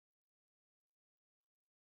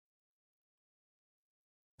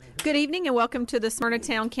Good evening and welcome to the Smyrna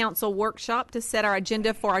Town Council workshop to set our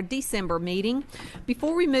agenda for our December meeting.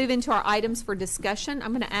 Before we move into our items for discussion,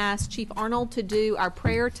 I'm going to ask Chief Arnold to do our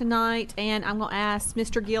prayer tonight, and I'm going to ask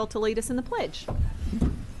Mr. Gill to lead us in the pledge.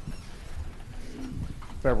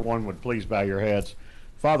 If everyone would please bow your heads.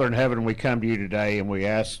 Father in heaven, we come to you today and we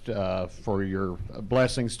ask for your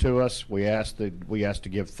blessings to us. We ask to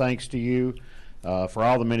give thanks to you for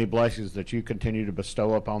all the many blessings that you continue to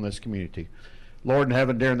bestow upon this community. Lord in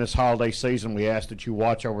heaven, during this holiday season, we ask that you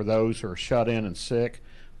watch over those who are shut in and sick.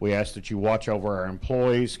 We ask that you watch over our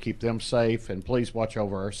employees, keep them safe, and please watch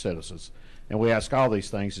over our citizens. And we ask all these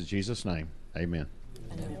things in Jesus' name. Amen.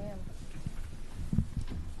 Amen.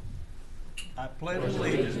 I pledge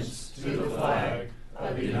allegiance to the flag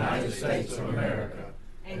of the United States of America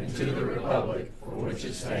and to the republic for which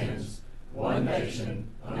it stands, one nation,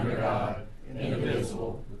 under God,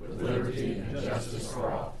 indivisible, with liberty and justice for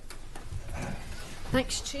all.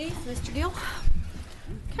 Thanks, Chief. Mr. Gill.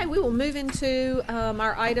 Okay, we will move into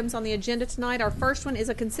our items on the agenda tonight. Our first one is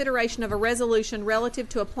a consideration of a resolution relative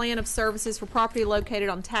to a plan of services for property located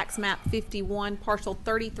on tax map 51, parcel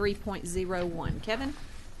 33.01. Kevin?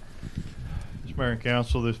 Mr. Mayor and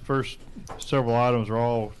Council, the first several items are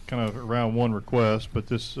all kind of around one request, but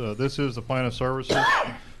this is the plan of services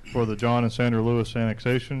for the John and Sandra Lewis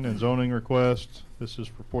annexation and zoning request. This is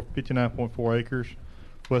for 59.4 acres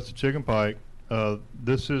west of Chicken Pike.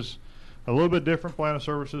 This is a little bit different plan of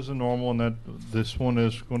services than normal, and that this one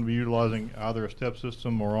is going to be utilizing either a step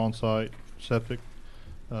system or on-site septic.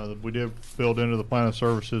 We did build into the plan of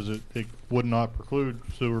services it would not preclude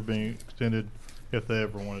sewer being extended if they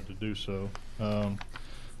ever wanted to do so.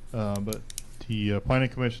 But the Planning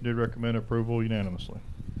Commission did recommend approval unanimously.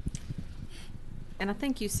 And I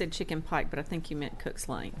think you said Chicken Pike, but I think you meant Cook's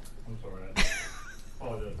Lane. I'm sorry.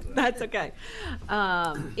 That's okay.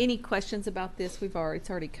 Any questions about this? It's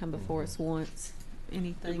already come before us once.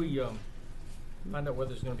 Anything? Did we find out whether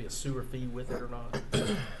there's going to be a sewer fee with it or not?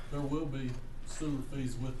 There will be sewer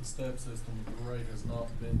fees with the step system. The rate has not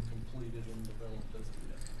been completed and developed as of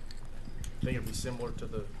yet. Think it'll be similar to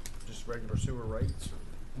the just regular sewer rates?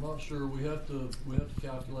 I'm not sure. We have to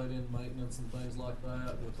calculate in maintenance and things like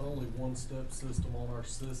that. With only one step system on our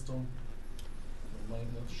system, the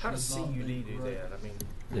maintenance How does should not CUD be do great. that? I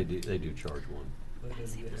mean, They do charge one. They do,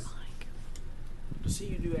 yes. does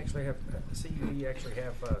CUD actually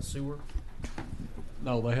have sewer?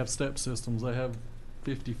 No, they have step systems. They have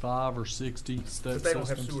 55 or 60 step systems. But they don't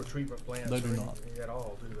have sewer treatment plants. They do not. At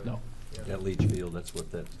all, do they? No. Yeah. At Leach Field, that's what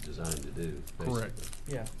that's designed to do. Basically. Correct.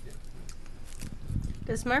 Yeah.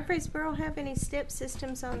 Does Murfreesboro have any step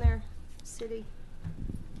systems on their city?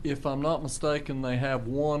 If I'm not mistaken, they have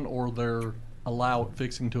one, or they're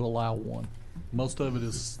fixing to allow one. Most of it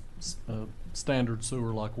is standard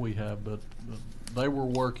sewer like we have, but they were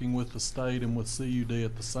working with the state and with CUD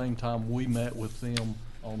at the same time we met with them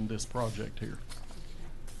on this project here.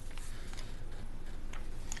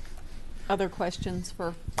 Other questions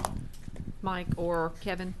for Mike or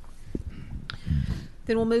Kevin?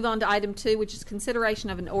 Then we'll move on to item 2, which is consideration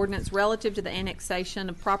of an ordinance relative to the annexation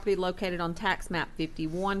of property located on tax map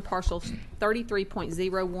 51, parcel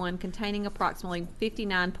 33.01, containing approximately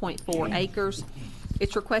 59.4 acres.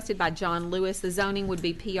 It's requested by John Lewis. The zoning would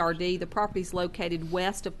be PRD. The property is located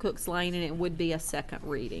west of Cook's Lane, and it would be a second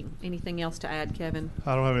reading. Anything else to add, Kevin?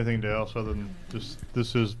 I don't have anything else other than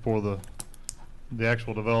this is for the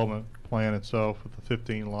actual development plan itself with the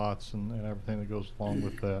 15 lots and everything that goes along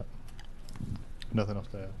with that. Nothing else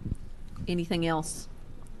to add. Anything else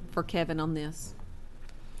for Kevin on this?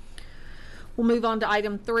 We'll move on to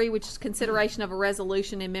item 3, which is consideration of a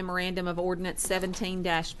resolution and memorandum of ordinance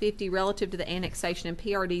 17-50 relative to the annexation and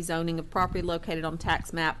PRD zoning of property located on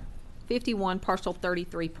tax map 51, parcel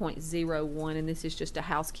 33.01, and this is just a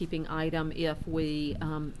housekeeping item if we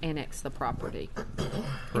annex the property.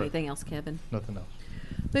 Anything else, Kevin? Nothing else.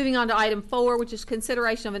 Moving on to item 4, which is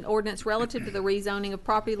consideration of an ordinance relative to the rezoning of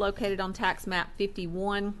property located on tax map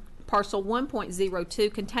 51, parcel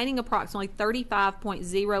 1.02, containing approximately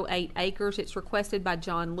 35.08 acres. It's requested by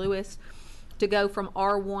John Lewis to go from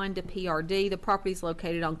R1 to PRD. The property is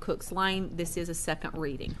located on Cook's Lane. This is a second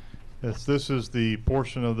reading. Yes, this is the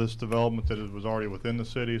portion of this development that was already within the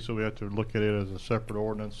city, so we have to look at it as a separate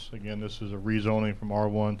ordinance. Again, this is a rezoning from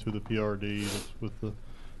R1 to the PRD with the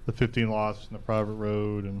 15 lots and the private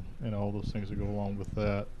road and all those things that go along with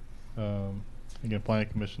that. Again, Planning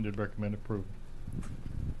Commission did recommend approval.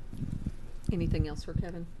 Anything else for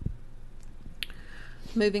Kevin?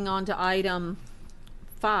 Moving on to item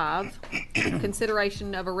 5,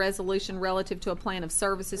 consideration of a resolution relative to a plan of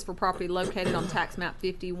services for property located on tax map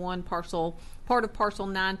 51, part of parcel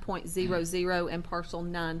 9.00 and parcel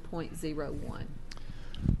 9.01.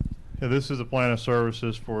 Yeah, this is a plan of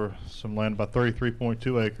services for some land about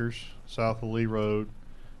 33.2 acres south of Lee Road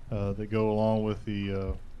that go along with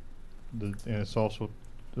and it's also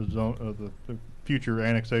the future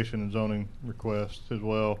annexation and zoning request as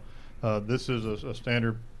well. This is a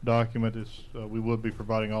standard document. We would be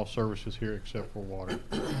providing all services here except for water.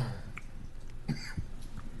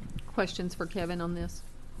 Questions for Kevin on this?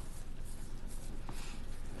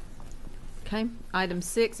 Okay. Item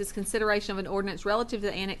 6 is consideration of an ordinance relative to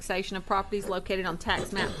the annexation of properties located on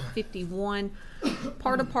tax map 51,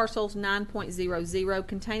 part of parcels 9.00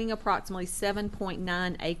 containing approximately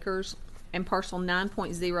 7.9 acres and parcel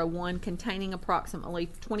 9.01 containing approximately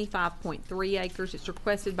 25.3 acres. It's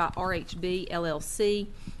requested by RHB LLC.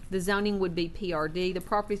 The zoning would be PRD. The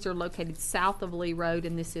properties are located south of Lee Road,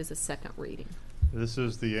 and this is a second reading. This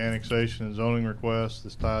is the annexation and zoning request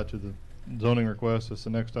that's tied to the zoning request. That's the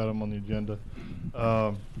next item on the agenda.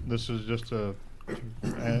 This is just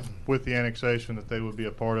with the annexation that they would be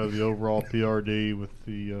a part of the overall PRD with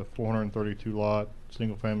the 432 lot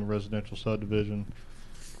single family residential subdivision,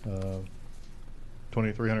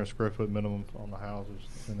 2,300 square foot minimum on the houses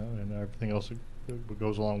and everything else that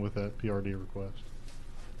goes along with that PRD request.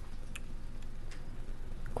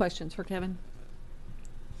 Questions for Kevin?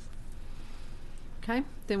 Okay,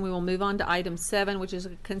 then we will move on to item 7, which is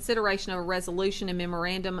a consideration of a resolution and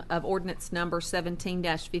memorandum of ordinance number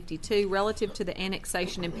 17-52 relative to the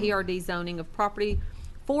annexation and PRD zoning of property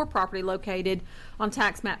located on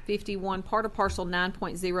tax map 51, part of parcel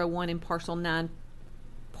 9.01 and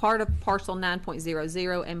part of parcel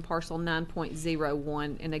 9.00 and parcel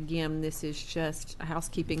 9.01. And again, this is just a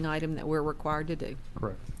housekeeping item that we're required to do.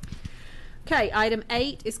 Correct. Okay, item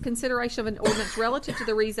 8 is consideration of an ordinance relative to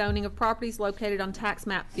the rezoning of properties located on tax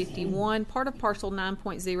map 51, part of parcel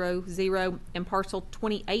 9.00 and parcel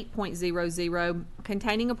 28.00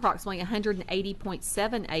 containing approximately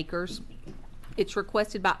 180.7 acres. It's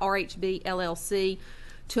requested by RHB LLC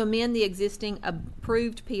to amend the existing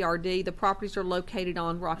approved PRD. The properties are located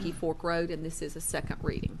on Rocky Fork Road, and this is a second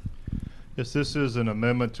reading. Yes, this is an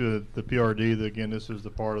amendment to the PRD. That, again, this is the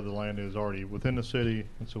part of the land that is already within the city,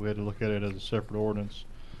 and so we had to look at it as a separate ordinance.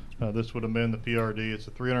 This would amend the PRD. It's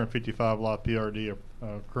a 355 lot PRD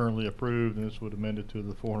currently approved, and this would amend it to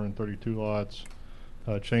the 432 lots,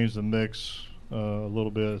 change the mix a little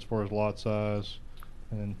bit as far as lot size,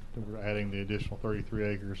 and we're adding the additional 33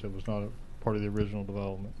 acres that was not a part of the original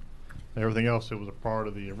development. Everything else that was a part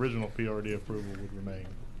of the original PRD approval would remain.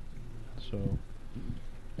 So.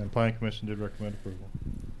 And Planning Commission did recommend approval.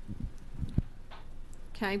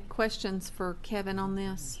 Okay, questions for Kevin on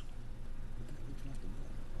this?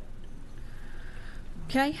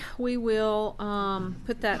 Okay, we will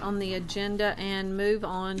put that on the agenda and move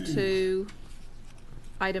on to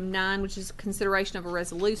item 9, which is consideration of a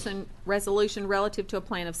resolution relative to a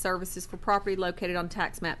plan of services for property located on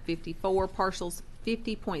tax map 54, parcels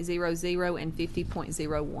 50.00 and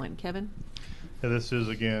 50.01. Kevin? Yeah, this is,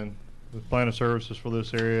 again, the plan of services for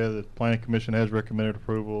this area. The Planning Commission has recommended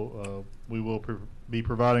approval. We will be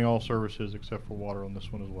providing all services except for water on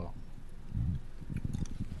this one as well.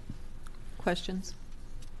 Questions?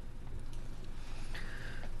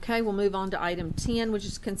 Okay, we'll move on to item 10, which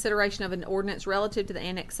is consideration of an ordinance relative to the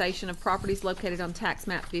annexation of properties located on tax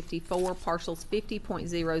map 54, parcels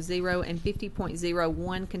 50.00 and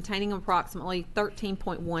 50.01 containing approximately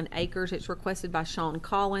 13.1 acres. It's requested by Sean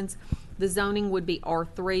Collins. The zoning would be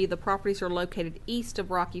R3. The properties are located east of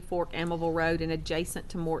Rocky Fork, Amaville Road, and adjacent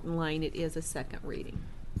to Morton Lane. It is a second reading.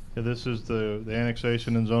 Yeah, this is the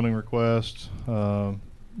annexation and zoning request.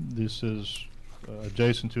 This is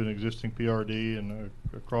adjacent to an existing PRD, and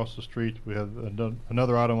across the street we have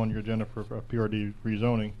another item on your agenda for a PRD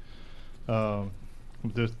rezoning.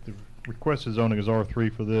 The requested zoning is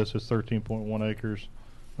R3 for this. It's 13.1 acres.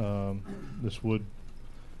 This would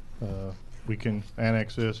we can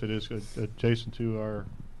annex this. It is adjacent to our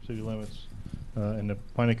city limits, and the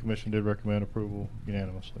Planning Commission did recommend approval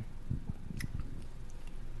unanimously.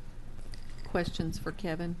 Questions for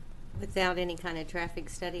Kevin? Without any kind of traffic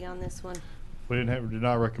study on this one? We did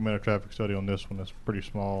not recommend a traffic study on this one. It's pretty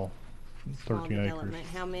small, Small 13 acres. development.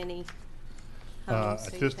 How many homes At are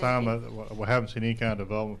this you time, thinking? we haven't seen any kind of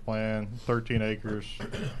development plan. 13 acres,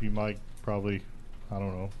 you might probably, I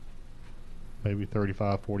don't know, maybe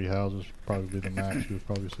 35, 40 houses probably be the max you would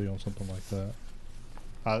probably see on something like that.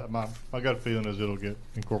 My gut feeling is it'll get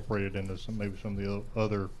incorporated into maybe some of the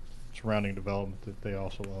other surrounding development that they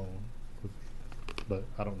also own, but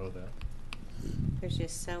I don't know that. There's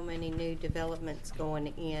just so many new developments going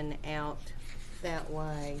in, out that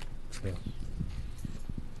way. Yes.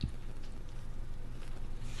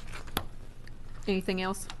 Anything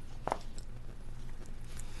else?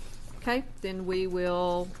 Okay, then we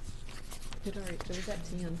will, was that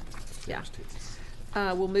 10? Yeah.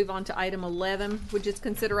 We'll move on to item 11, which is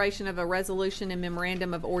consideration of a resolution and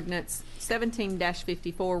memorandum of ordinance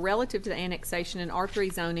 17-54 relative to the annexation and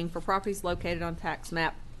R3 zoning for properties located on tax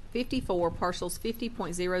map 54, parcels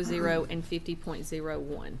 50.00 and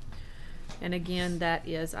 50.01. And again, that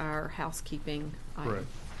is our housekeeping item. Correct.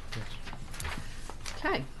 Yes.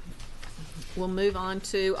 Okay. We'll move on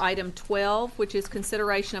to item 12, which is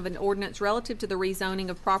consideration of an ordinance relative to the rezoning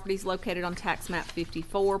of properties located on tax map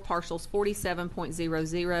 54, parcels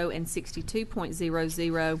 47.00 and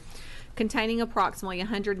 62.00, containing approximately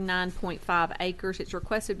 109.5 acres. It's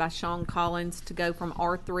requested by Sean Collins to go from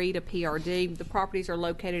R3 to PRD. The properties are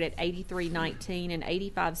located at 8319 and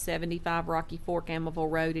 8575 Rocky Fork,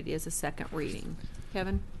 Amaville Road. It is a second reading.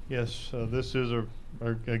 Kevin? This is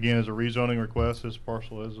again is a rezoning request. This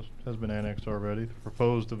parcel has been annexed already. The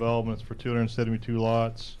proposed developments for 272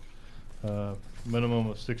 lots, minimum of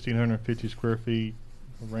 1,650 square feet,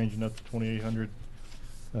 ranging up to 2,800.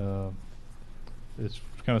 It's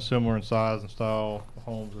kind of similar in size and style of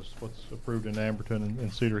homes as what's approved in Amberton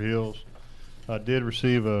and Cedar Hills. I did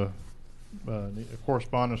receive a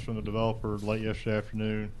correspondence from the developer late yesterday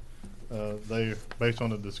afternoon. They, based on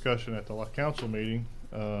the discussion at the council meeting,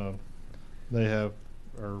 they have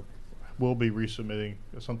or will be resubmitting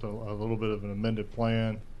a little bit of an amended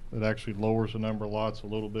plan that actually lowers the number of lots a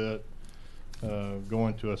little bit,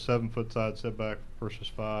 going to a 7-foot side setback versus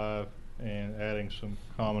 5, and adding some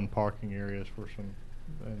common parking areas for some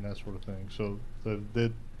and that sort of thing. So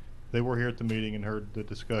they were here at the meeting and heard the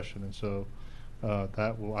discussion, and so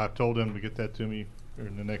I've told them to get that to me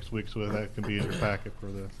in the next week so that can be in your packet for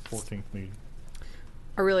the 14th meeting.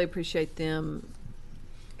 I really appreciate them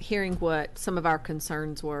hearing what some of our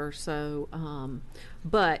concerns were. So,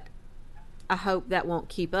 but I hope that won't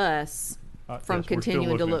keep us from Yes,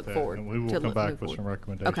 continuing to look at that, forward. and we will come back with some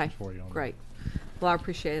recommendations Okay, for you on great. Well, I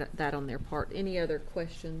appreciate that on their part. Any other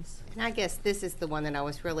questions? And I guess this is the one that I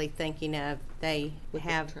was really thinking of. They With the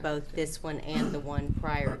have traffic both study. this one and the one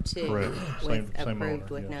prior to, Correct. with Same approved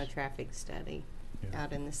owner, with no yes. traffic study Yeah.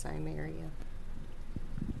 out in the same area.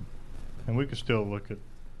 And we could still look at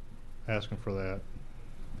asking for that,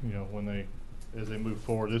 as they move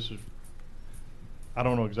forward. I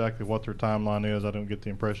don't know exactly what their timeline is. I don't get the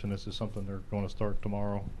impression this is something they're going to start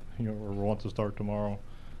tomorrow, or want to start tomorrow.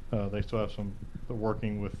 They still have they're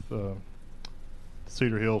working with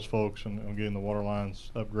Cedar Hills folks and getting the water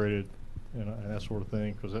lines upgraded and that sort of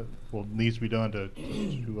thing, because that needs to be done to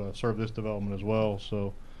serve this development as well.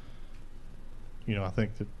 So, I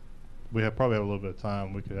think that we probably have a little bit of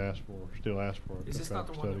time. We could still ask for it. Is this not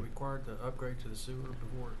the one that required the upgrade to the sewer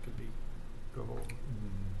before it could be go over?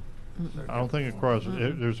 I don't think it requires,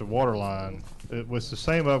 there's a water line. It was the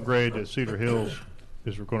same upgrade that Cedar Hills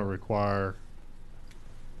is going to require.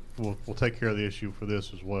 We'll take care of the issue for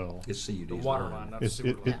this as well. It's CUD. The water line, not the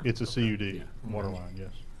sewer line. It's a CUD, Yeah. water line,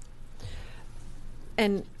 yes.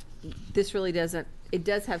 And this really it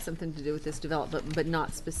does have something to do with this development, but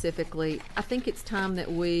not specifically. I think it's time that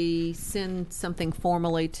we send something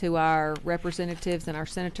formally to our representatives and our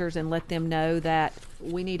senators and let them know that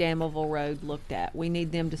we need Amaville Road looked at. We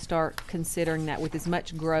need them to start considering that with as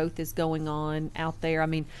much growth as going on out there. I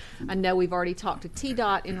mean, I know we've already talked to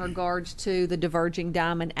TDOT in regards to the diverging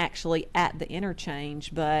diamond actually at the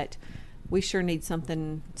interchange, but we sure need some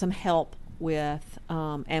help with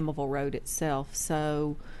Amaville Road itself.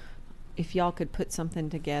 So if y'all could put something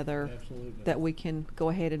together Absolutely. that we can go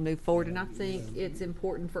ahead and move forward. And I think it's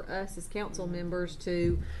important for us as council members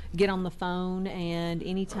to get on the phone, and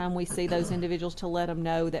anytime we see those individuals, to let them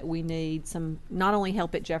know that we need some, not only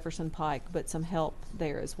help at Jefferson Pike, but some help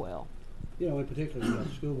there as well. In particular, you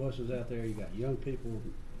got school buses out there, you got young people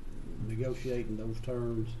negotiating those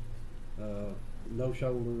turns, no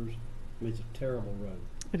shoulders. I mean, it's a terrible road.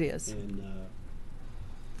 It is. And,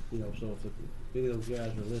 so if any of those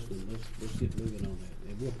guys are listening, let's get moving on that,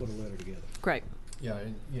 and we'll put a letter together. Great. Yeah,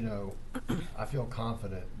 and I feel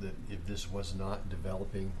confident that if this was not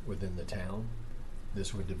developing within the town,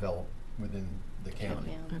 this would develop within the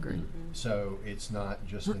county. Agreed. So it's not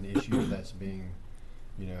just an issue that's being,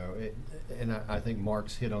 and I think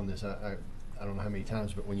Mark's hit on this, I don't know how many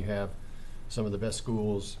times, but when you have some of the best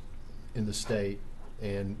schools in the state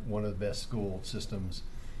and one of the best school systems,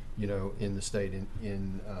 in the state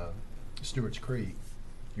in Stewart's Creek,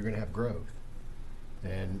 you're going to have growth.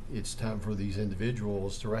 And it's time for these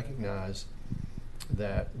individuals to recognize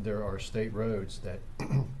that there are state roads that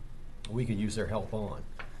we could use their help on.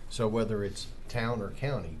 So whether it's town or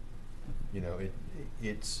county, you know,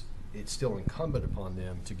 it's still incumbent upon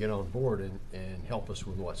them to get on board and help us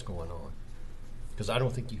with what's going on. Because I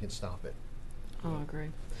don't think you can stop it. Oh, I agree.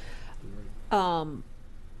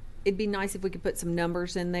 It'd be nice if we could put some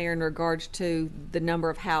numbers in there in regards to the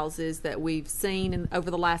number of houses that we've seen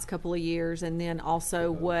over the last couple of years, and then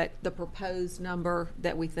also what the proposed number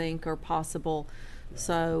that we think are possible.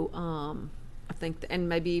 So I think, and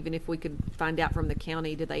maybe even if we could find out from the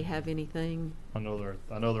county, do they have anything? I know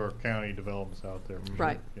there are county developments out there.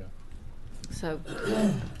 Right. Yeah. So,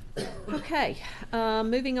 okay,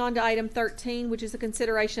 moving on to item 13, which is a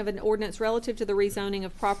consideration of an ordinance relative to the rezoning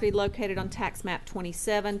of property located on tax map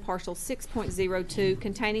 27, parcel 6.02,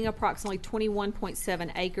 containing approximately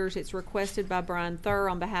 21.7 acres. It's requested by Brian Thur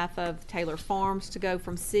on behalf of Taylor Farms to go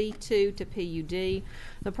from C2 to PUD.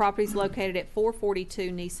 The property is located at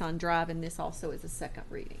 442 Nissan Drive, and this also is a second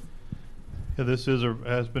reading. Yeah, this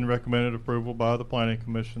has been recommended approval by the Planning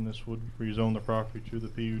Commission. This would rezone the property to the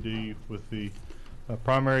PUD with the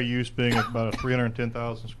primary use being about a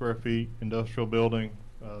 310,000 square feet industrial building.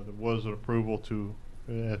 There was an approval to,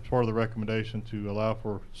 as part of the recommendation, to allow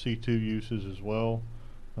for C2 uses as well,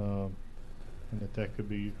 and that could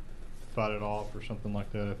be divided off or something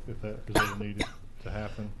like that if that is ever needed to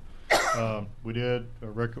happen. We did,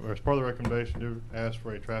 as part of the recommendation, to ask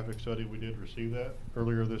for a traffic study. We did receive that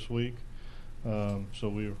earlier this week. So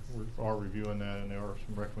we are reviewing that, and there are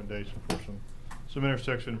some recommendations for some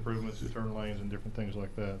intersection improvements to turn lanes and different things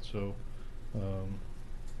like that. So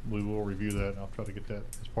we will review that, and I'll try to get that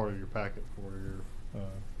as part of your packet for your,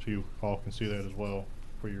 so you all can see that as well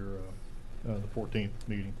for your the 14th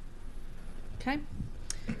meeting. Okay.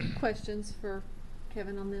 Questions for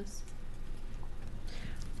Kevin on this?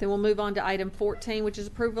 Then we'll move on to item 14, which is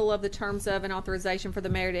approval of the terms of and authorization for the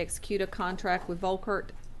mayor to execute a contract with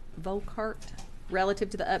Volkart relative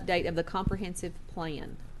to the update of the comprehensive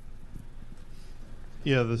plan.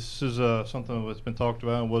 Yeah, this is something that's been talked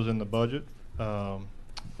about and was in the budget for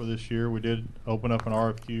this year. We did open up an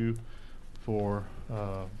RFQ for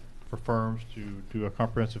firms to do a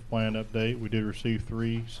comprehensive plan update. We did receive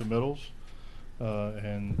 3 submittals,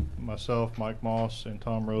 and myself, Mike Moss, and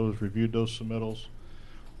Tom Rose reviewed those submittals.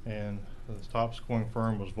 And the top scoring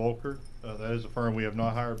firm was Volkart. That is a firm we have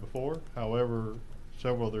not hired before. However,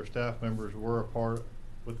 several of their staff members were a part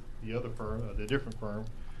with the other firm, the different firm,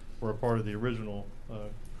 were a part of the original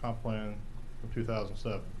comp plan from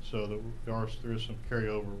 2007. So there is some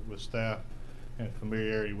carryover with staff and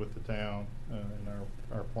familiarity with the town and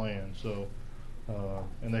our plan. So,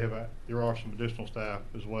 and there are some additional staff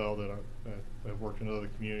as well that have worked in other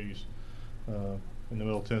communities in the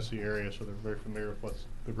Middle Tennessee area, so they're very familiar with what's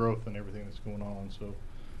the growth and everything that's going on. So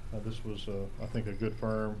this was, I think, a good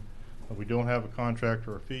firm. We don't have a contract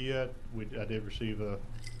or a fee yet. I did receive a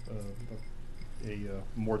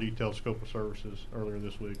more detailed scope of services earlier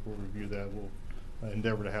this week. We'll review that. We'll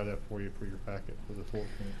endeavor to have that for you for your packet for the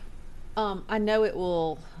 14th. I know it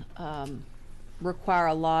will require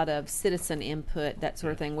a lot of citizen input, that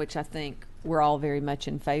sort of thing, which I think we're all very much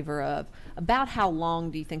in favor of. About how long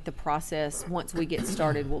do you think the process, once we get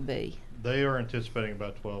started, will be? They are anticipating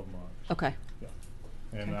about 12 months. Okay. Yeah.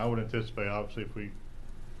 And I would anticipate, obviously, if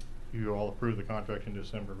you all approve the contract in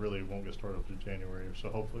December, really it won't get started until January. So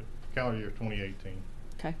hopefully, calendar year 2018.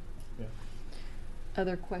 Okay. Yeah.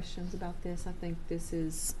 Other questions about this? I think this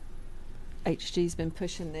is, HG's been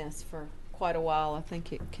pushing this for quite a while. I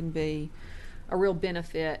think it can be a real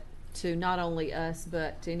benefit to not only us,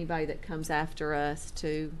 but to anybody that comes after us,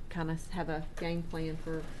 to kind of have a game plan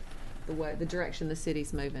for the direction the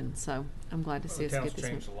city's moving. So I'm glad to see us get this. The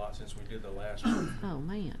town's changed a lot since we did the last one. Oh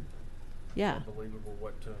man, yeah. Unbelievable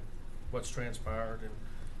what's transpired, and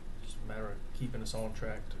just a matter of keeping us on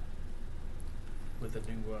track with the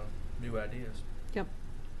new ideas. Yep.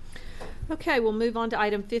 Okay, we'll move on to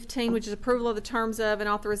item 15, which is approval of the terms of and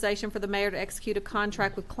authorization for the mayor to execute a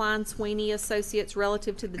contract with Klein Sweeney Associates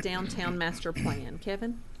relative to the downtown master plan.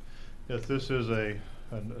 Kevin? Yes, this is a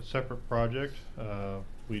separate project.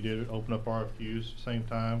 We did open up RFQs same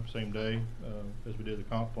time, same day as we did the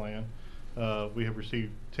comp plan. We have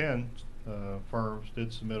received 10 firms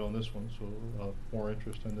did submit on this one, so more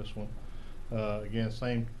interest in this one. Again,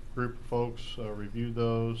 same group of folks reviewed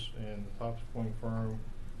those, and the top scoring firm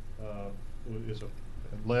is a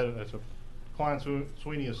Klein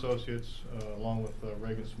Sweeney Associates, along with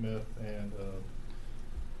Reagan Smith, and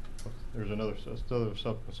there's another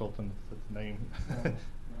sub-consultant that the name.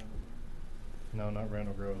 No, not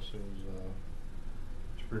Randall Gross. It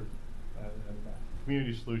was group,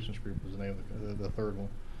 Community Solutions Group was the name of the third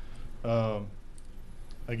one.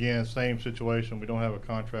 again, same situation. We don't have a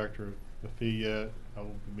contractor, the fee yet. I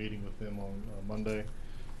will be meeting with them on Monday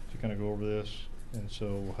to kind of go over this. And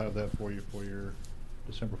so we'll have that for you for your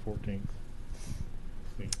December 14th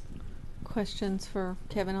meeting. Questions for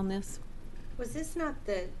Kevin on this? Was this not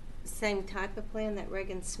the same type of plan that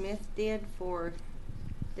Reagan Smith did for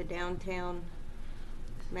the downtown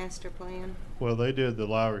master plan? Well, they did the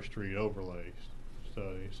Lowry Street overlay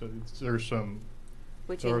study, so there's some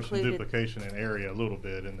Which there was some included, duplication in area a little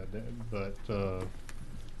bit but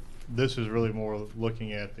this is really more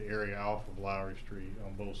looking at the area off of Lowry Street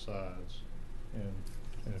on both sides, and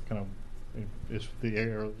it kind of it's the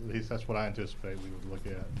area, at least that's what I anticipate we would look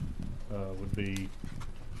at, would be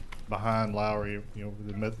behind Lowry,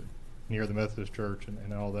 near the Methodist Church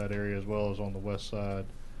and all that area, as well as on the west side.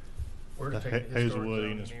 Where to The take the historic Hazelwood,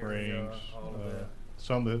 zoning Enos area, Springs, all of that.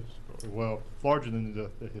 some of larger than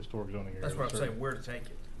the historic zoning area. That's what I'm saying, certainly. where to take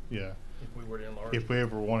it, Yeah. if we were to enlarge. If we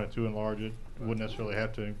ever wanted to enlarge it, Right. wouldn't necessarily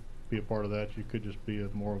have to be a part of that. You could just be a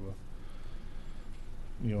more of a,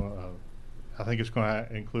 I think it's going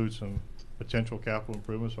to include some potential capital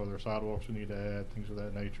improvements. Are there sidewalks we need to add, things of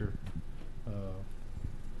that nature?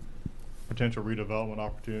 Potential redevelopment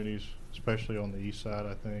opportunities, especially on the east side.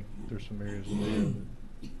 I think there's some areas in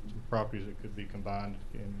there, some properties that could be combined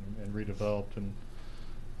and redeveloped, and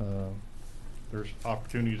there's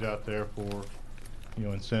opportunities out there for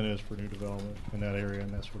incentives for new development in that area and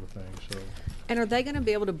that sort of thing. So, And are they going to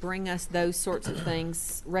be able to bring us those sorts of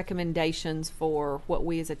things, recommendations for what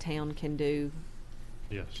we as a town can do?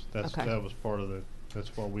 yes, that Okay. was part of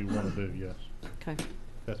that's what we want to do. Yes, Okay.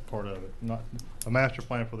 that's part of it. Not a master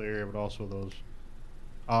plan for the area, but also those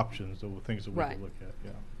options, the things that we Right. could look at.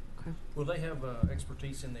 Yeah. Okay. Will they have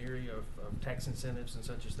expertise in the area of tax incentives and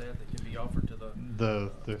such as that can be offered to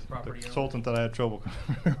The property owner? consultant that I had trouble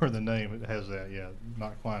remember the name, it has that, yeah,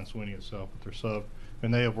 not Klein Sweeney itself, but their sub,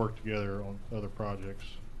 and they have worked together on other projects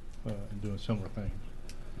and doing similar things.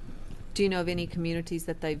 Do you know of any communities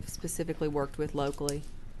that they've specifically worked with locally?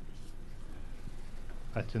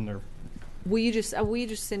 That's in their Will you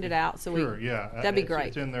just send it out so sure, we? yeah, That'd be it's- great.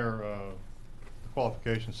 It's in their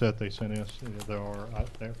qualification set they sent us. There are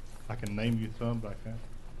I can name you some, but I can't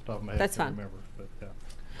off the top of my head. That's can't fine. Remember, but yeah.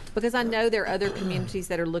 Because I know there are other communities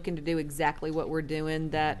that are looking to do exactly what we're doing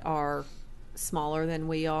that are smaller than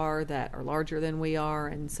we are, that are larger than we are,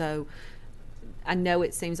 and so I know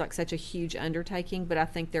it seems like such a huge undertaking, but I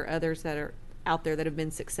think there are others that are out there that have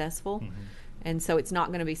been successful, Mhm. and so it's not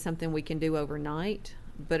going to be something we can do overnight,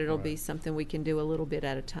 but it'll be Right. something we can do a little bit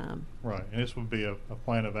at a time. Right, and this would be a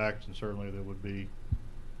plan of action certainly that would be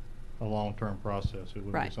a long-term process. It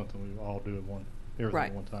would Right. be something we all do everything Right.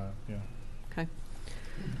 at one time, yeah. Okay.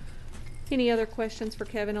 Any other questions for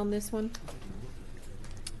Kevin on this one?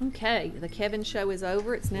 Okay, the Kevin show is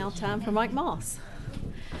over. It's now time for Mike Moss.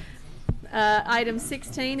 Item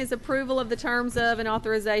 16 is approval of the terms of and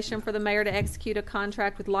authorization for the mayor to execute a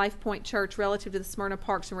contract with Life Point Church relative to the Smyrna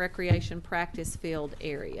Parks and Recreation practice field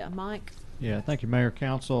area. Mike? Yeah, thank you, Mayor,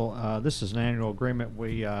 Council. This is an annual agreement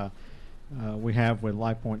we have with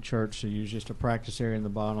Life Point Church to use just a practice area in the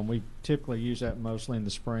bottom. We typically use that mostly in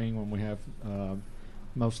the spring when we have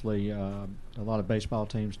mostly a lot of baseball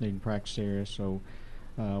teams needing practice areas. So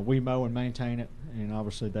we mow and maintain it, and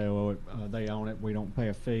obviously they own it. We don't pay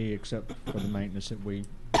a fee except for the maintenance that we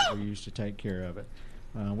use to take care of it.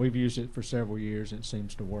 We've used it for several years, and it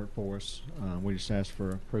seems to work for us. We just asked for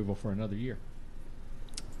approval for another year.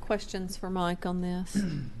 Questions for Mike on this?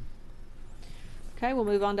 Okay, we'll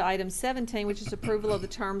move on to item 17, which is approval of the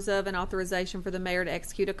terms of and authorization for the mayor to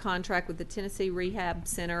execute a contract with the Tennessee Rehab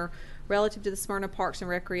Center relative to the Smyrna Parks and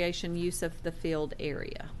Recreation use of the field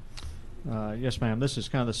area. Yes, ma'am. This is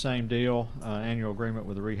kind of the same deal, annual agreement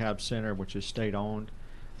with the Rehab Center, which is state-owned.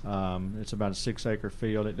 It's about a 6-acre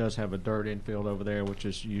field. It does have a dirt infield over there, which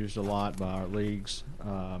is used a lot by our leagues.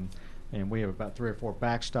 And we have about 3 or 4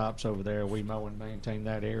 backstops over there. We mow and maintain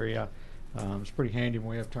that area. It's pretty handy when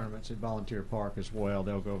we have tournaments at Volunteer Park as well.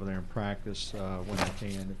 They'll go over there and practice when they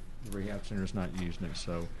can if the Rehab Center is not using it.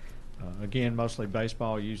 So, again, mostly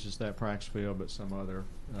baseball uses that practice field, but some other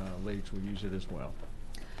leagues will use it as well.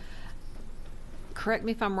 Correct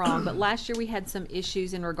me if I'm wrong, but last year we had some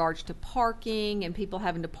issues in regards to parking and people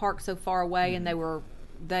having to park so far away, and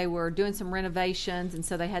they were doing some renovations, and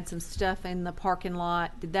so they had some stuff in the parking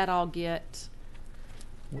lot. Did that all get?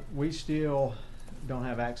 We still don't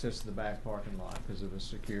have access to the back parking lot because of a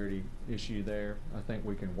security issue there. I think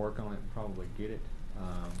we can work on it and probably get it.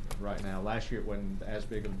 Right now, last year it wasn't as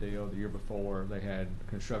big of a deal. The year before they had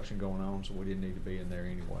construction going on, so we didn't need to be in there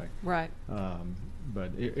anyway. Right.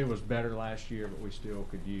 But it was better last year, but we still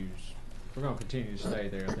could use, we're going to continue to stay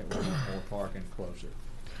there. I think we'll have more parking closer.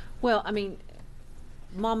 Well, I mean,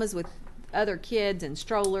 mamas with other kids and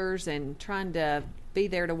strollers and trying to be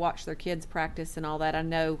there to watch their kids practice and all that. I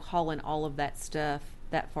know hauling all of that stuff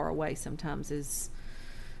that far away sometimes is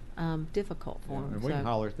difficult for them. And we can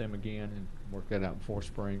holler at them again and work that out before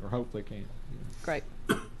spring, or hopefully can. Great.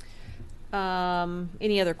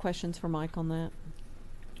 Any other questions for Mike on that?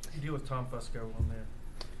 You deal with Tom Fusco on there.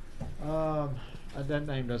 That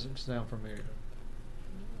name doesn't sound familiar.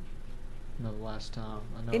 No, the last time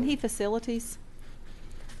I know. Isn't he facilities?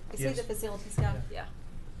 Is Yes. he the facilities guy? Yeah.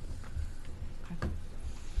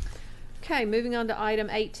 Okay, moving on to item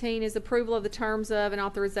 18 is approval of the terms of and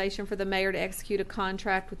authorization for the mayor to execute a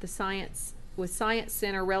contract with the Science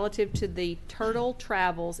Center relative to the Turtle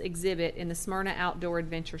Travels exhibit in the Smyrna Outdoor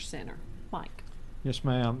Adventure Center. Mike. Yes,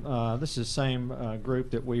 ma'am. This is the same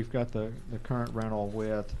group that we've got the current rental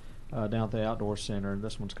with down at the Outdoor Center.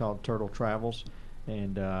 This one's called Turtle Travels,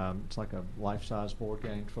 and it's like a life-size board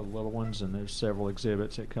game for the little ones, and there's several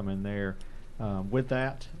exhibits that come in there with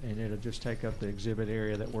that, and it'll just take up the exhibit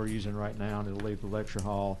area that we're using right now, and it'll leave the lecture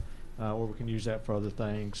hall where we can use that for other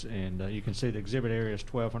things. And you can see the exhibit area is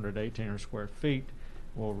 1,200 to 1,800 square feet.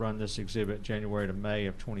 We'll run this exhibit January to May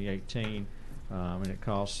of 2018. And it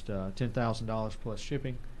costs $10,000 plus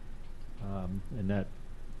shipping, and that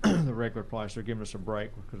the regular price, they're giving us a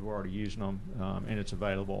break because we're already using them, and it's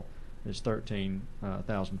available. It's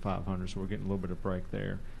 $13,500, so we're getting a little bit of break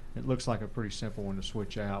there. It looks like a pretty simple one to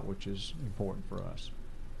switch out, which is important for us.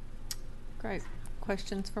 Great.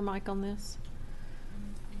 Questions for Mike on this?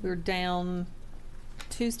 We were down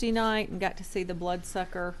Tuesday night and got to see the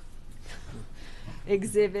bloodsucker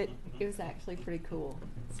exhibit. It was actually pretty cool.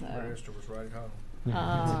 So. Register was right at home.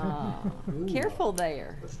 Careful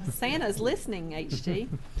there. Santa's listening, HT.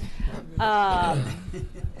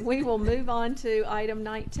 We will move on to item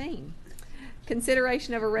 19.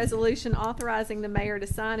 Consideration of a resolution authorizing the mayor to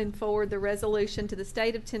sign and forward the resolution to the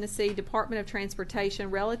State of Tennessee Department of Transportation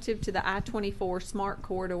relative to the I-24 Smart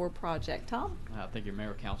Corridor project. Tom? Thank you,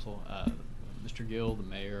 Mayor, Council. Mr. Gill, the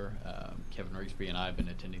mayor, Kevin Rigsby, and I have been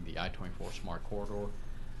attending the I-24 Smart Corridor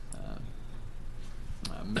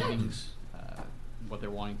meetings. What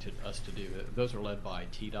they're wanting us to do, those are led by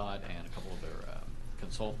TDOT and a couple of their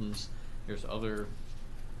consultants. There's other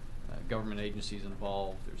government agencies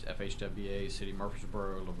involved. There's FHWA, City of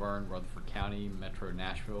Murfreesboro, Laverne, Rutherford County, Metro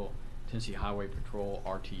Nashville, Tennessee Highway Patrol,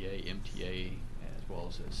 RTA, MTA, as well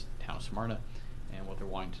as Town of Smyrna. And what they're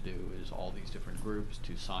wanting to do is all these different groups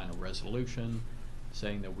to sign a resolution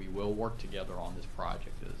saying that we will work together on this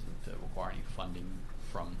project. It doesn't require any funding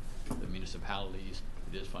from the municipalities.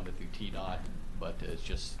 It is funded through TDOT, but it's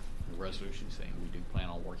just a resolution saying we do plan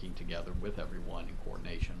on working together with everyone in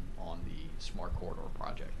coordination on the Smart Corridor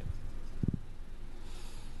project.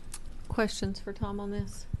 Questions for Tom on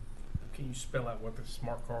this? Can you spell out what the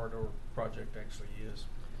Smart Corridor project actually is?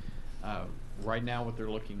 Right now, what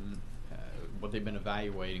they're looking, what they've been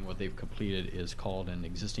evaluating, what they've completed is called an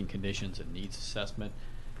existing conditions and needs assessment,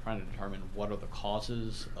 trying to determine what are the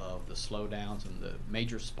causes of the slowdowns and the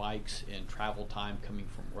major spikes in travel time coming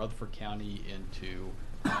from Rutherford County into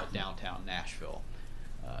downtown Nashville.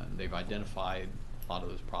 They've identified a lot of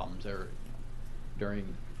those problems there.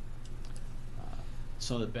 During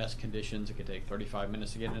some of the best conditions, it can take 35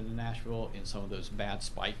 minutes to get into Nashville. In some of those bad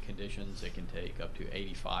spike conditions, it can take up to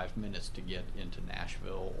 85 minutes to get into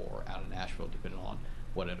Nashville or out of Nashville, depending on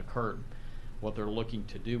what had occurred. What they're looking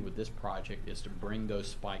to do with this project is to bring those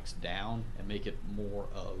spikes down and make it more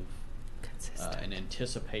of an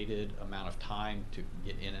anticipated amount of time to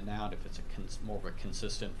get in and out. If it's more of a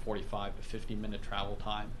consistent 45 to 50 minute travel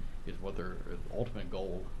time is what their ultimate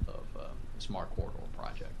goal of the Smart Corridor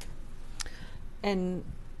project. And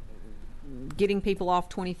getting people off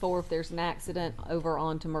 24 if there's an accident over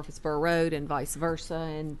onto Murfreesboro Road and vice versa,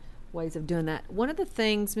 and ways of doing that. One of the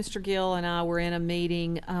things, Mr. Gill and I were in a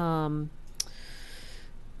meeting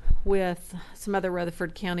with some other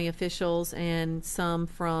Rutherford County officials and some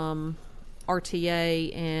from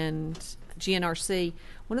RTA and GNRC.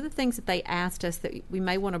 One of the things that they asked us that we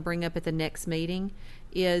may want to bring up at the next meeting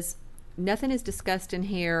is nothing is discussed in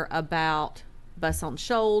here about bus on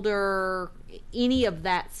shoulder, any of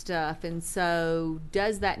that stuff, and so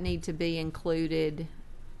does that need to be included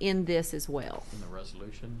in this as well? In the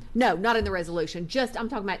resolution? No, not in the resolution. Just I'm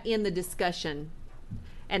talking about in the discussion,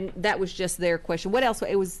 and that was just their question. What else?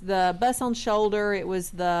 It was the bus on shoulder. It was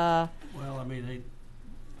the. Well, I mean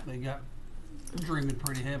they got dreaming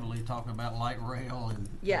pretty heavily talking about light rail and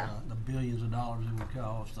the billions of dollars it would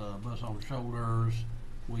cost. Bus on shoulders.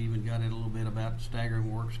 We even got in a little bit about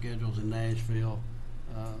staggering work schedules in Nashville.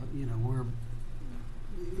 You know,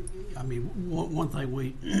 one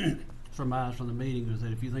thing surmise from the meeting is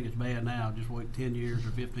that if you think it's bad now, just wait 10 years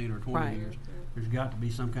or 15 or 20 Right. years. There's got to be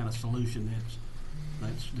some kind of solution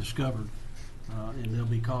that's discovered, and there'll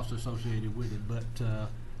be costs associated with it. But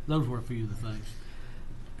those were a few of the things.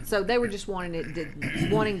 So they were just wanting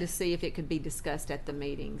to see if it could be discussed at the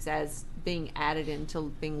meetings as being added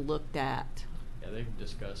into being looked at. Yeah, they've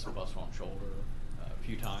discussed bus on shoulder a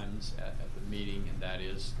few times at the meeting, and that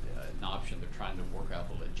is an option. They're trying to work out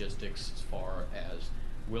the logistics as far as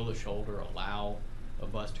will the shoulder allow a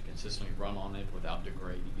bus to consistently run on it without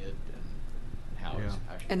degrading it, and how it's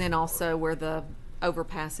actually. And then gonna also work. where the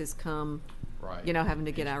overpasses come, Right. you know, having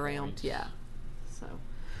to get Pinch around. points. Yeah. So,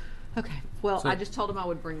 okay. Well, So- I just told him I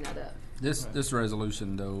would bring that up. This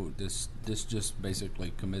resolution, though, this just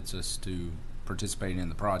basically commits us to participating in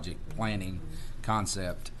the project planning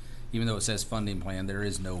concept. Even though it says funding plan, there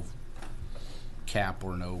is no cap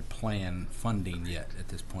or no plan funding yet at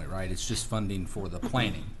this point, right? It's just funding for the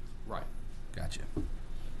planning. Right. Gotcha.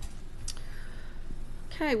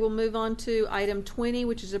 Okay, we'll move on to item 20,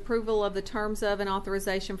 which is approval of the terms of and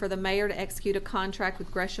authorization for the mayor to execute a contract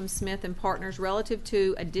with Gresham Smith and Partners relative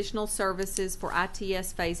to additional services for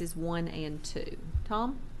ITS phases 1 and 2.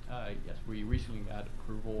 Tom? Yes, we recently got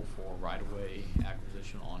approval for right-of-way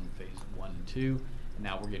acquisition on phase 1 and 2. And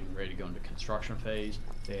now we're getting ready to go into construction phase.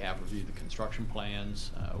 They have reviewed the construction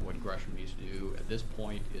plans. What Gresham needs to do at this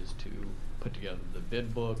point is to put together the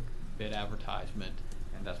bid book, bid advertisement,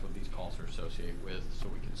 and that's what these costs are associated with, so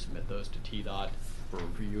we can submit those to TDOT for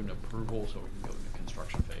review and approval, so we can go into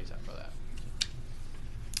construction phase after that.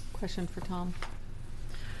 Question for Tom.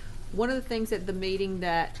 One of the things at the meeting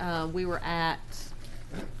that we were at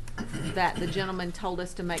that the gentleman told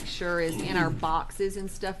us to make sure is in our boxes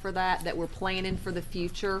and stuff for that we're planning for the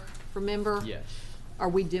future, remember? Yes. Are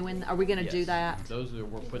we gonna do Yes. that? Those are,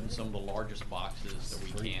 we're putting some of the largest boxes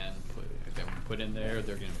that we can put in there.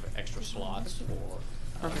 They're gonna put extra slots for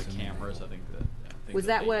Perfect. cameras. I think Was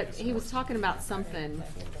that that they what, have he was more- talking about something,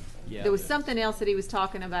 Yeah, there was the- something else that he was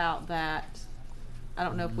talking about that, I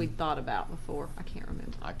don't know if we'd thought about before, I can't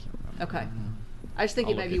remember. I can't remember. Okay. I just think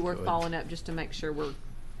I'll it may look be worth into it. following up just to make sure we're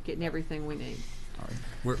getting everything we need.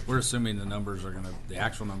 We're assuming the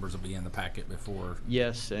actual numbers will be in the packet before.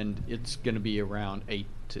 Yes, and it's going to be around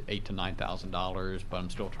 $8,000 to $9,000, but I'm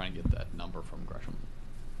still trying to get that number from Gresham.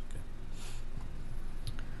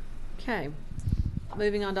 Okay.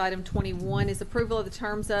 Moving on to item 21 is approval of the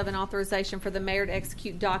terms of and authorization for the mayor to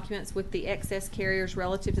execute documents with the excess carriers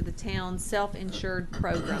relative to the town's self-insured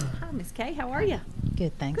program. Hi, Ms. Kay, how are you?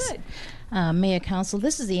 Good, thanks. Good. Mayor, Council,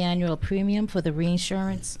 this is the annual premium for the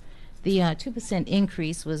reinsurance. The 2%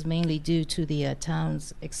 increase was mainly due to the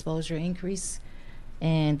town's exposure increase,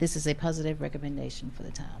 and this is a positive recommendation for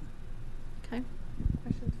the town. Okay.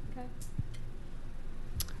 Questions? Okay.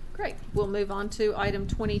 Great. We'll move on to item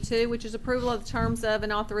 22, which is approval of the terms of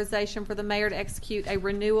and authorization for the mayor to execute a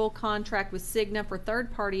renewal contract with Cigna for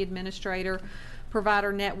third-party administrator,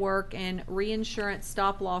 provider network, and reinsurance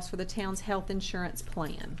stop-loss for the town's health insurance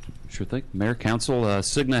plan. Sure thing. Mayor, Council,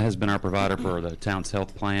 Cigna has been our provider for the town's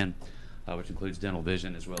health plan, which includes dental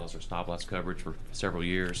vision as well as our stop-loss coverage for several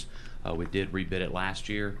years. We did rebid it last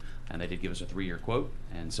year, and they did give us a 3-year quote,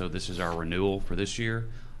 and so this is our renewal for this year.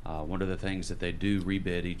 One of the things that they do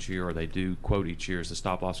rebid each year, or they do quote each year, is the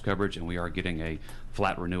stop-loss coverage, and we are getting a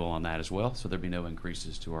flat renewal on that as well, so there'll be no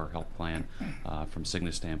increases to our health plan from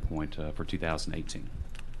Cigna's standpoint for 2018.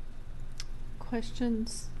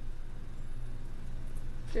 Questions?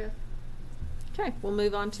 Jeff? Okay, we'll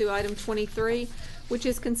move on to item 23, which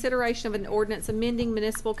is consideration of an ordinance amending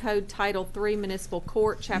Municipal Code Title III Municipal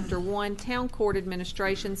Court, Chapter 1, Town Court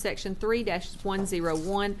Administration, Section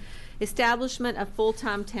 3-101, Establishment of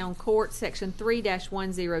Full-Time Town Court, Section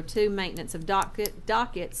 3-102, Maintenance of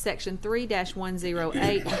Dockets, Section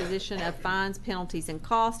 3-108, Imposition of Fines, Penalties, and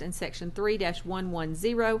Cost, and Section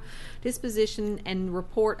 3-110, Disposition and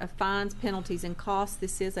Report of Fines, Penalties, and Costs.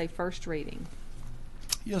 This is a first reading.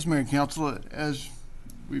 Yes, Mayor and Council, as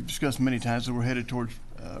we've discussed many times, that we're headed towards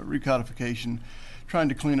recodification, trying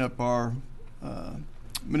to clean up our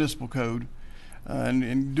municipal code,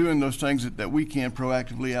 and doing those things that we can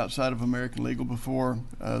proactively outside of American Legal before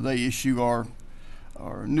they issue our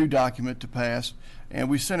new document to pass. And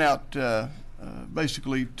we sent out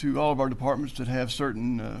basically to all of our departments that have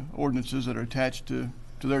certain ordinances that are attached to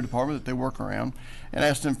their department that they work around, and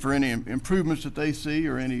asked them for any improvements that they see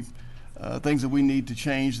or any things that we need to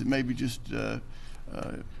change that maybe just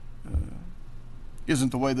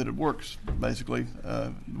isn't the way that it works, basically,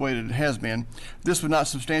 the way that it has been. This would not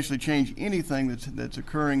substantially change anything that's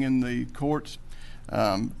occurring in the courts.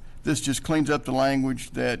 This just cleans up the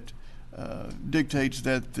language that dictates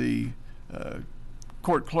that the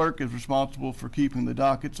court clerk is responsible for keeping the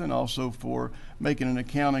dockets and also for making an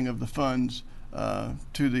accounting of the funds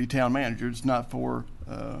to the town manager. It's not for,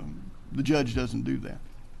 the judge doesn't do that.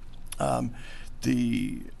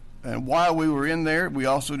 And while we were in there, we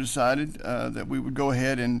also decided that we would go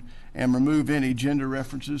ahead and remove any gender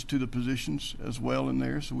references to the positions as well in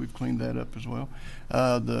there, so we've cleaned that up as well.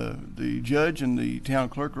 The judge and the town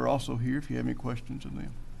clerk are also here if you have any questions of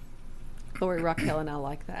them. Lori, Raquel, and I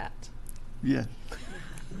like that. Yeah.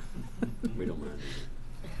 We don't mind.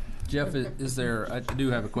 Jeff, is there, I do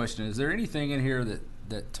have a question. Is there anything in here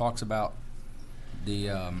that talks about the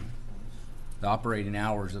operating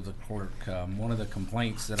hours of the clerk? One of the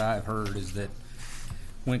complaints that I've heard is that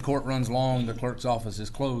when court runs long, the clerk's office is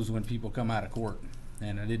closed when people come out of court.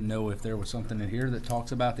 And I didn't know if there was something in here that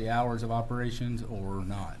talks about the hours of operations or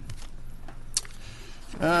not.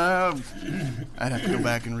 I'd have to go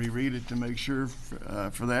back and reread it to make sure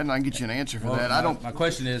for that, and I can get you an answer for Well, that. My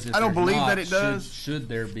question is, if I don't there's believe not, that it does. Should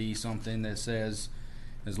there be something that says,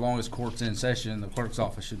 as long as court's in session, the clerk's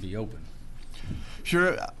office should be open?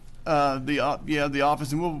 Sure. The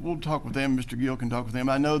office, and we'll talk with them. Mr. Gill can talk with them.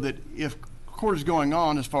 I know that if court is going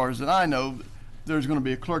on, as far as that I know, there's going to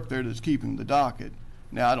be a clerk there that's keeping the docket.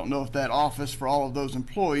 Now, I don't know if that office for all of those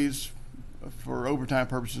employees, for overtime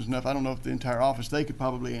purposes enough. I don't know if the entire office, they could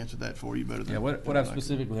probably answer that for you better than. Yeah, what I've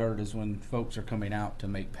specifically heard is when folks are coming out to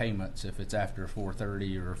make payments, if it's after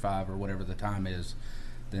 4:30 or 5 or whatever the time is,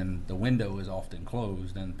 then the window is often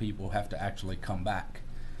closed and people have to actually come back,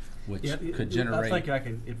 which could generate. I think I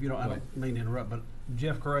can, if you don't, I don't mean to interrupt, but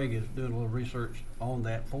Jeff Craig is doing a little research on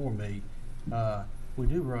that for me. We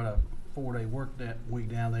do run a 4-day work that week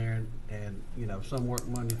down there, and you know, some work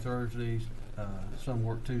Monday, Thursdays, some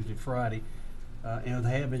work Tuesday, Friday. And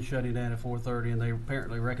they have been shutting down at 4:30, and they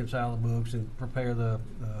apparently reconcile the books and prepare the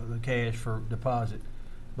cash for deposit.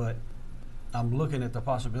 But I'm looking at the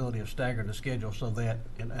possibility of staggering the schedule so that,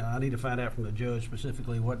 and I need to find out from the judge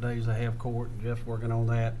specifically what days they have court, and Jeff's working on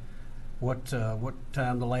that, what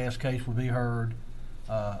time the last case will be heard,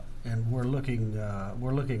 and we're looking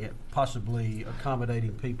at possibly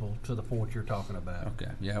accommodating people to the point you're talking about.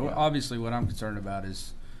 Okay, yeah, well, obviously what I'm concerned about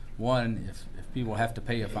is, one, if people have to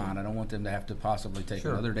pay a fine, I don't want them to have to possibly take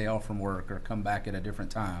another day off from work or come back at a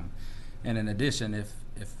different time. And in addition, if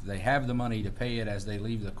they have the money to pay it as they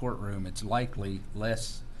leave the courtroom, it's likely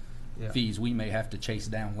less fees we may have to chase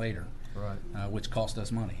down later, right? Which cost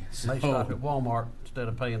us money. May stop at Walmart instead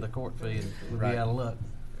of paying the court fee, and we'll be out of luck.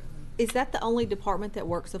 Is that the only department that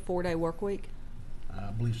works a 4-day work week?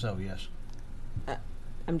 I believe so, yes.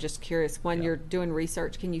 I'm just curious, when you're doing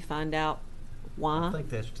research, can you find out why? I think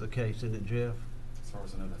that's the case, isn't it, Jeff? As far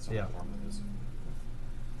as I know, that's the only department that is.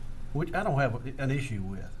 Which I don't have an issue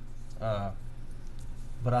with.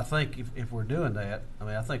 But I think if we're doing that, I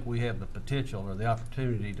mean, I think we have the potential or the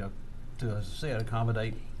opportunity to as I said,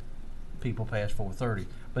 accommodate people past 4:30.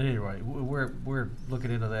 But anyway, we're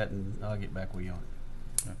looking into that, and I'll get back with you on it.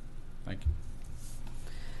 Yeah. Thank you.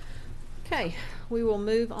 Okay, we will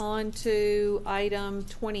move on to item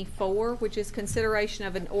 24, which is consideration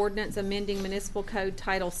of an ordinance amending Municipal Code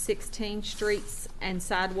Title 16, Streets and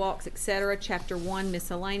Sidewalks, etc., Chapter 1,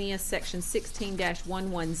 Miscellaneous, Section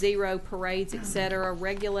 16-110, Parades, etc.,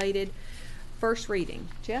 Regulated. First reading.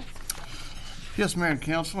 Jeff? Yes, Mayor and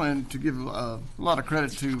Council, and to give a lot of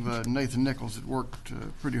credit to Nathan Nichols that worked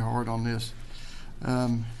pretty hard on this.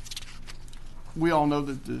 We all know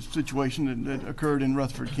that the situation that occurred in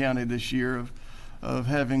Rutherford County this year of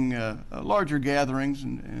having larger gatherings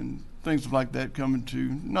and things like that coming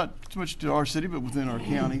to, not so much to our city, but within our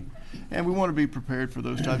county. And we want to be prepared for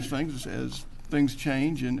those types of things as things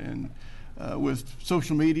change. And with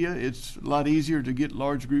social media, it's a lot easier to get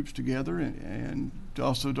large groups together and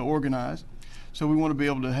also to organize. So we want to be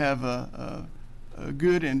able to have a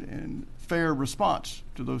good and fair response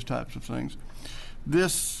to those types of things.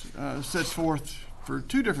 This sets forth for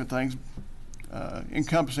two different things,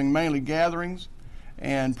 encompassing mainly gatherings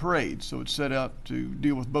and parades. So it's set out to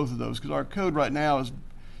deal with both of those, because our code right now is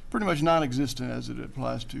pretty much non-existent as it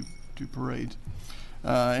applies to parades,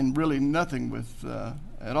 and really nothing with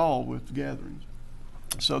at all with gatherings.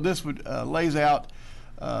 So this would lays out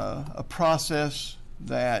a process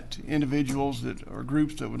that individuals that or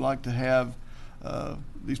groups that would like to have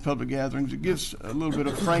these public gatherings. It gives a little bit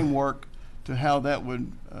of framework to how that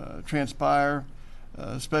would transpire,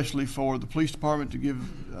 especially for the police department to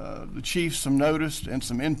give the chiefs some notice and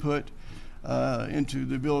some input into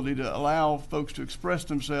the ability to allow folks to express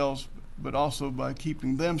themselves, but also by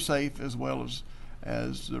keeping them safe as well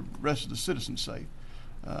as the rest of the citizens safe.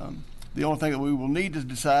 The only thing that we will need to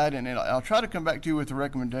decide, and I'll try to come back to you with a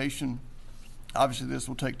recommendation. Obviously, this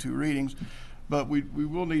will take two readings, but we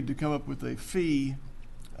will need to come up with a fee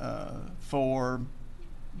for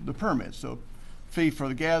the permit. So fee for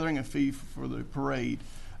the gathering, a fee for the parade.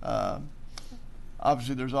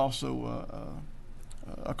 Obviously, there's also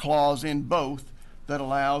a clause in both that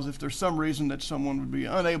allows, if there's some reason that someone would be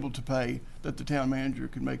unable to pay, that the town manager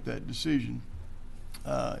could make that decision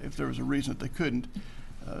if there was a reason that they couldn't.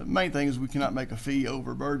 Main thing is we cannot make a fee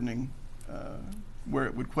overburdening where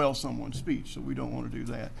it would quell someone's speech, so we don't want to do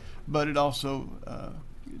that. But it also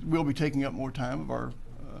will be taking up more time of our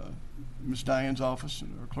Ms. Diane's office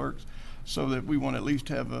and our clerks, so that we want to at least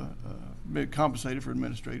have be compensated for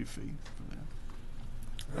administrative fee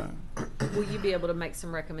for that. Will you be able to make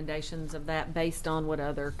some recommendations of that based on what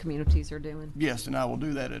other communities are doing? Yes, and I will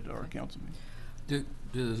do that at our council meeting.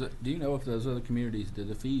 Do you know if those other communities, do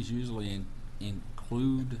the fees usually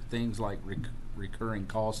include things like recurring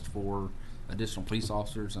costs for additional police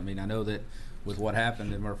officers? I mean, I know that with what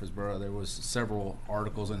happened in Murfreesboro, there was several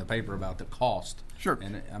articles in the paper about the cost. Sure.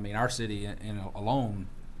 And I mean, our city alone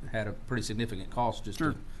had a pretty significant cost just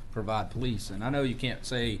to provide police. And I know you can't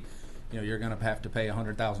say, you're going to have to pay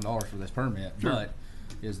 $100,000 for this permit, but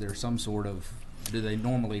is there some sort of, do they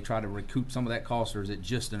normally try to recoup some of that cost, or is it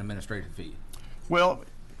just an administrative fee? Well,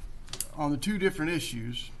 on the two different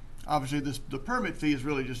issues, obviously the permit fee is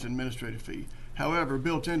really just an administrative fee. However,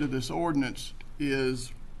 built into this ordinance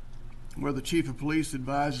is where the chief of police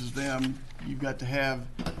advises them, you've got to have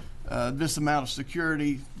this amount of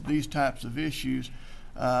security, these types of issues,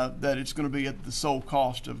 that it's going to be at the sole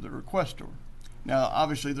cost of the requestor. Now,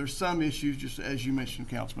 obviously, there's some issues, just as you mentioned,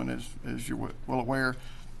 Councilman, as you're well aware,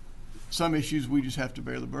 some issues we just have to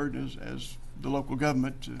bear the burden as the local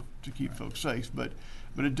government to keep folks safe. But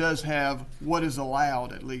it does have what is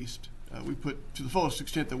allowed, at least. We put, to the fullest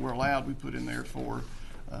extent that we're allowed, we put in there for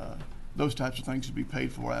those types of things to be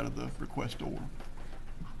paid for out of the request order.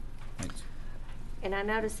 Thanks. And I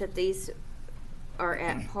noticed that these are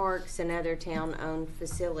at parks and other town-owned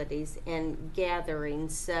facilities and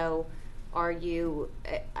gatherings. So are you,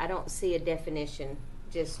 I don't see a definition,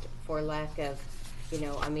 just for lack of,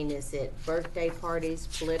 I mean, is it birthday parties,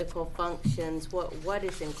 political functions? What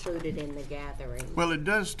is included in the gathering? Well, it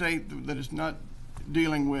does state that it's not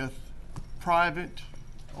dealing with private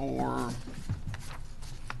or,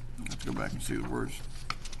 let's go back and see the words.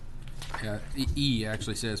 E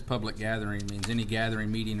actually says public gathering means any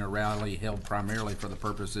gathering, meeting, or rally held primarily for the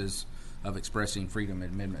purposes of expressing freedom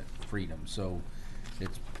and amendment freedom. So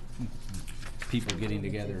it's people getting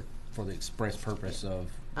together for the express purpose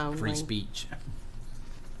of free speech.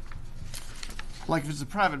 Like if it's a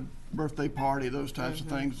private birthday party, those types of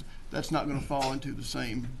things, that's not going to fall into the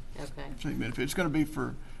same benefit. It's going to be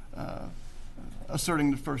for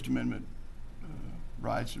asserting the First Amendment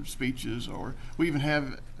rights or speeches, or we even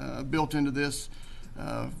have built into this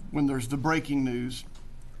when there's the breaking news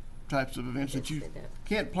types of events that you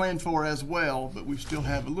can't plan for as well, but we still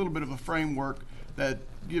have a little bit of a framework that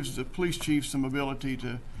gives the police chief some ability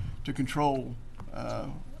to control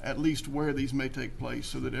at least where these may take place,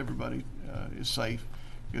 so that everybody is safe.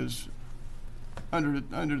 Because under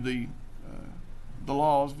the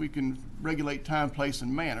laws, we can regulate time, place,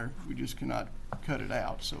 and manner. We just cannot cut it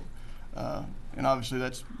out. So, and obviously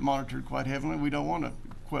that's monitored quite heavily. We don't want to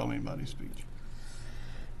quell anybody's speech.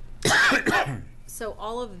 So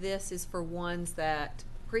all of this is for ones that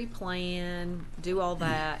pre-plan, do all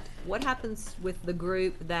that. What happens with the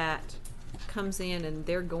group that comes in and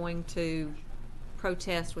they're going to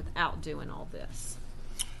protest without doing all this?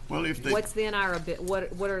 Well, if they, what's then our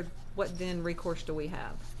what then recourse do we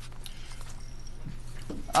have?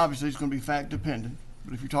 Obviously, it's going to be fact dependent.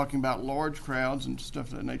 But if you're talking about large crowds and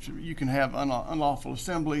stuff of that nature, you can have unlawful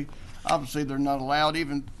assembly. Obviously, they're not allowed,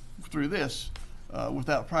 even through this,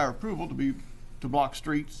 without prior approval, to block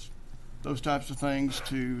streets, those types of things,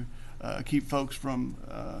 to keep folks from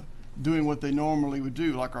doing what they normally would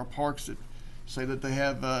do, like our parks that say that they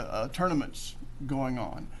have tournaments going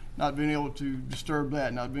on. Not being able to disturb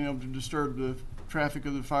that, not being able to disturb the traffic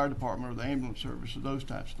of the fire department or the ambulance service or those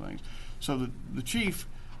types of things. So the chief,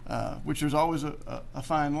 which there's always a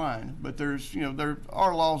fine line, but there's, there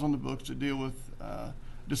are laws on the books that deal with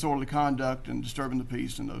disorderly conduct and disturbing the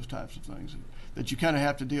peace and those types of things that you kind of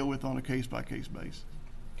have to deal with on a case-by-case basis.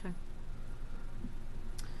 Okay.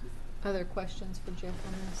 Other questions for Jeff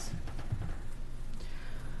on this?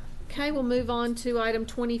 Okay, we'll move on to item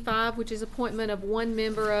 25, which is appointment of one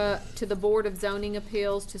member to the Board of Zoning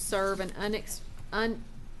Appeals to serve an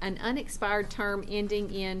unexpired term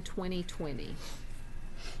ending in 2020.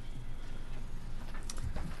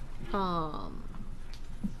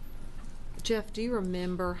 Jeff, do you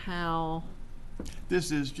remember how?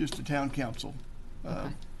 This is just a town council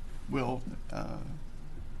will,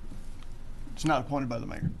 it's not appointed by the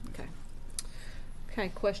mayor. Okay. Okay,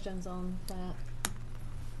 questions on that?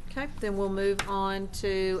 Okay, then we'll move on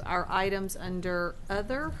to our items under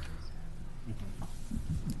other.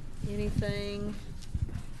 Anything?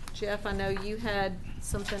 Jeff, I know you had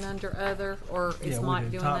something under other, or is Yeah, we Mike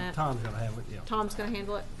do. doing Tom- that? Tom's gonna have it, yeah. Tom's gonna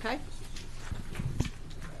handle it, okay?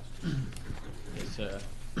 It's,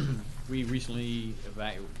 we recently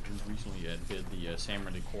bid the San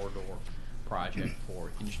Ridley Corridor project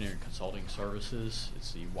for engineering consulting services.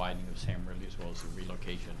 It's the widening of San Ridley as well as the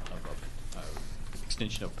relocation of a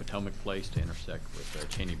extension of Potomac Place to intersect with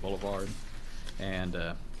Cheney Boulevard. And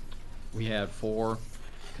we had 4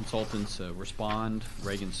 consultants respond: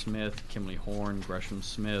 Reagan Smith, Kimberly Horn, Gresham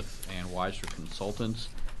Smith, and Weiser Consultants.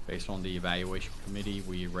 Based on the evaluation committee,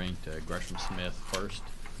 we ranked Gresham Smith first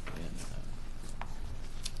and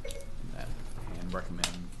recommend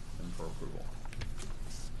them for approval.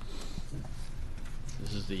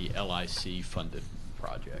 This is the LIC funded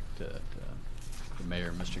project that the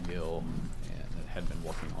mayor, Mr. Gill, had been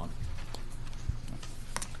working on.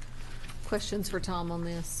 Questions for Tom on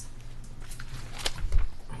this?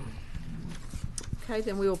 Okay,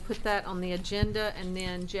 then we will put that on the agenda, and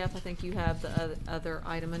then Jeff, I think you have the other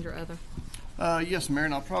item under other. Yes, Mayor,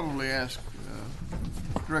 and I'll probably ask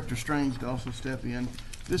Director Strange to also step in.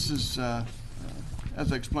 This is,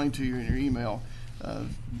 as I explained to you in your email,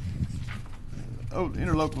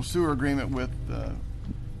 interlocal sewer agreement with the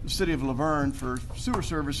city of Laverne for sewer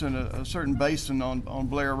service in a certain basin on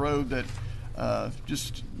Blair Road that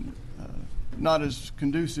just not as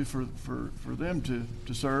conducive for them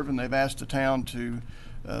to serve, and they've asked the town to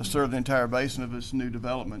serve the entire basin of this new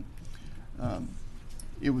development.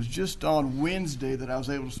 It was just on Wednesday that I was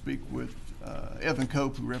able to speak with Evan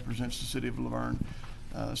Cope, who represents the city of Laverne.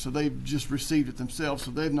 So they've just received it themselves,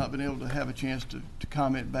 so they've not been able to have a chance to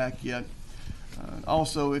comment back yet.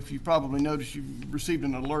 Also, if you probably noticed, you received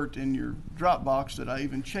an alert in your Dropbox that I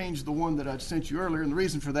even changed the one that I'd sent you earlier, and the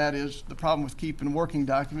reason for that is the problem with keeping working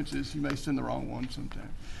documents is you may send the wrong one sometime.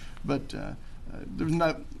 But there's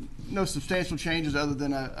no substantial changes other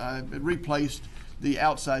than I replaced the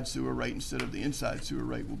outside sewer rate instead of the inside sewer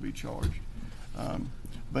rate will be charged.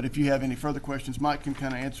 But if you have any further questions, Mike can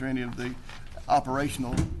kind of answer any of the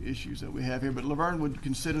operational issues that we have here. But Laverne would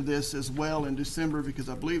consider this as well in December because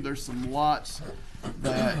I believe there's some lots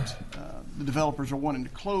that the developers are wanting to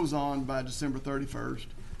close on by December 31st.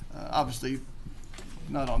 Obviously,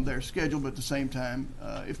 not on their schedule, but at the same time,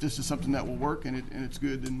 if this is something that will work and it's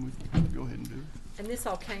good, then we can go ahead and do it. And this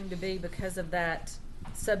all came to be because of that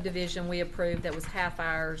subdivision we approved that was half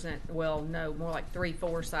ours and, well, no, more like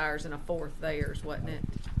 3/4 ours and a fourth theirs, wasn't it?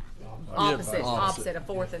 Opposite, a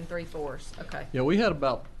fourth and 3/4. Okay. Yeah, we had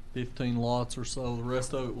about 15 lots or so. The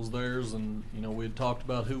rest of it was theirs, and we had talked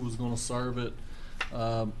about who was going to serve it.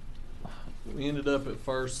 We ended up at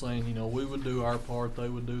first saying, we would do our part, they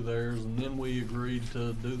would do theirs, and then we agreed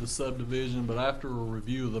to do the subdivision. But after a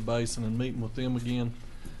review of the basin and meeting with them again,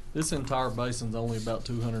 this entire basin's only about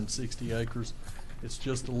 260 acres. It's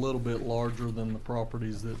just a little bit larger than the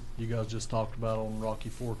properties that you guys just talked about on Rocky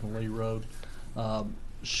Fork and Lee Road.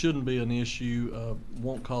 Shouldn't be an issue.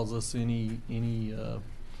 Won't cause us any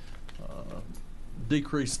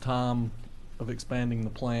decreased time of expanding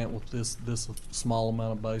the plant with this small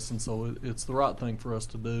amount of basin. So it's the right thing for us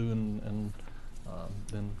to do. And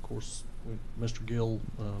then of course Mr. Gill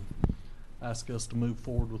asked us to move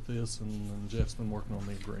forward with this, and Jeff's been working on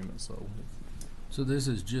the agreement. So this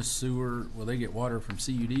is just sewer. Will they get water from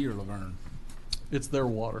CUD or Laverne? It's their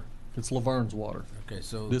water. It's Laverne's water. Okay,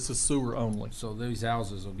 so this is sewer only. So these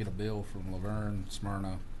houses will get a bill from Laverne,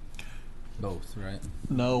 Smyrna, both, right?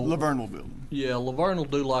 No, Laverne will build them. Yeah, Laverne will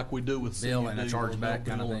do like we do with bill CUD, and a charge back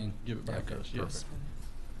kind of thing. Give it back to us. Yes.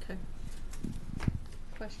 Okay.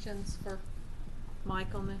 Questions for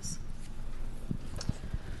Mike on this?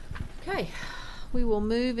 Okay. We will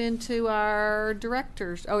move into our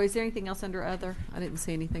directors. Oh, is there anything else under other? I didn't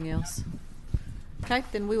see anything else. Okay,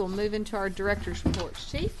 then we will move into our director's reports.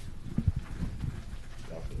 Chief?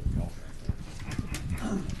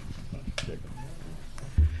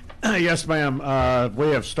 Yes, ma'am. We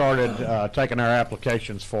have started taking our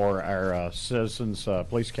applications for our Citizens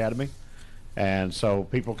Police Academy. And so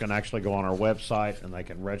people can actually go on our website and they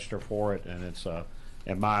can register for it. And it's,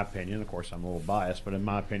 in my opinion, of course I'm a little biased, but in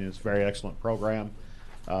my opinion it's a very excellent program.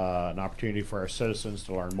 An opportunity for our citizens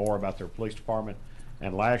to learn more about their police department.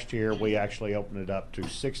 And last year we actually opened it up to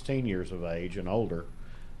 16 years of age and older,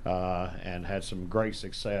 and had some great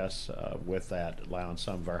success with that, allowing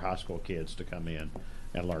some of our high school kids to come in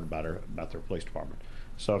and learn about their police department.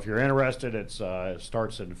 So if you're interested, it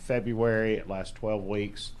starts in February. It lasts 12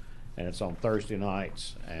 weeks, and it's on Thursday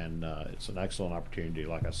nights, and it's an excellent opportunity,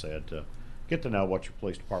 like I said, to get to know what your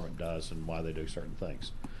police department does and why they do certain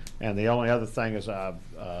things. And the only other thing is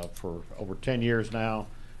for over 10 years now,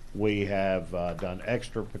 we have done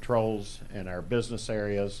extra patrols in our business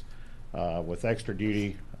areas with extra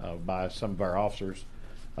duty by some of our officers,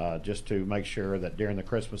 just to make sure that during the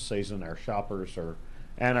Christmas season, our shoppers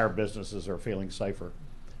and our businesses are feeling safer.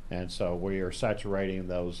 And so we are saturating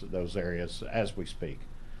those areas as we speak.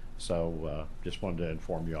 So just wanted to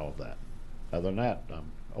inform you all of that. Other than that,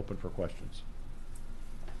 I'm open for questions.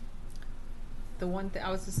 The one thing,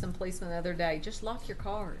 I was with some policemen the other day, just lock your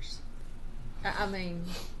cars. I mean,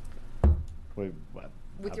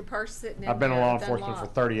 with your purse sitting in I've been in there, law it's enforcement for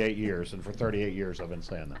unlocked. 38 years, and for 38 years I've been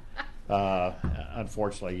saying that.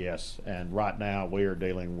 Unfortunately, yes. And right now we are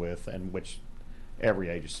dealing with, and which every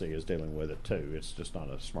agency is dealing with it too. It's just not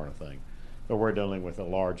a smart thing. But we're dealing with a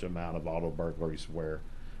large amount of auto burglaries where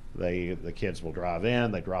the kids will drive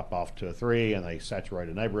in, they drop off 2 or 3, and they saturate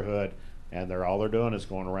a neighborhood, and all they're doing is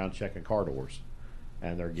going around checking car doors,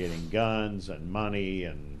 and they're getting guns and money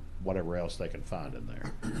and whatever else they can find in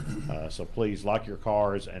there. So please lock your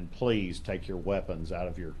cars, and please take your weapons out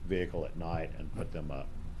of your vehicle at night and put them up.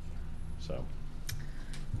 So.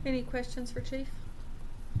 Any questions for Chief?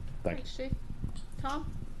 Thanks. Chief.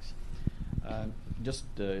 Tom? Just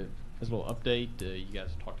as a little update, you guys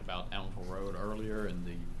talked about Allenville Road earlier and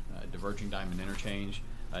the diverging diamond interchange.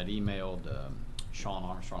 I'd emailed Sean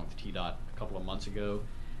Armstrong with TDOT a couple of months ago,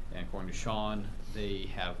 and according to Sean, they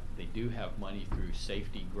do have money through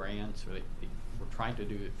safety grants. Or they were trying to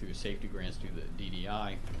do it through safety grants through the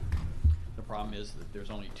DDI. The problem is that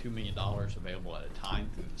there's only $2 million available at a time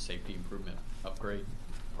through the Safety Improvement Upgrade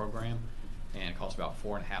Program, and it costs about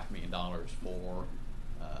 $4.5 million for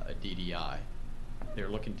a DDI. They're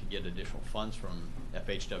looking to get additional funds from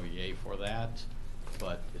FHWA for that,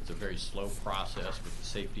 but it's a very slow process with the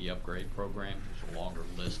Safety Upgrade Program. There's a longer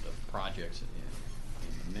list of projects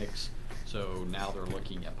in the mix. So now they're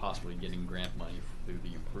looking at possibly getting grant money through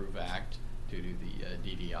the Improve Act to do the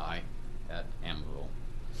DDI at Amville.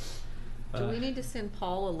 Do we need to send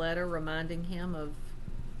Paul a letter reminding him of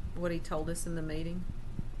what he told us in the meeting?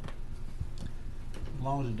 As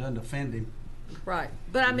long as it doesn't offend him. Right,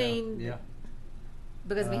 but I mean, Yeah.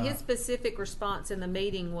 because I mean, his specific response in the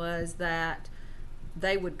meeting was that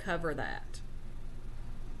they would cover that.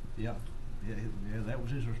 Yeah, that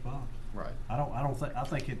was his response. Right. I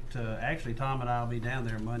think it, actually, Tom and I will be down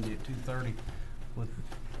there Monday at 2:30. With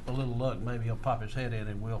a little luck, maybe he'll pop his head in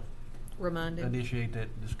and we'll Remind him. initiate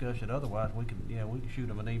that discussion. Otherwise, we can shoot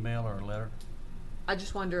him an email or a letter. I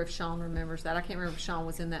just wonder if Sean remembers that. I can't remember if Sean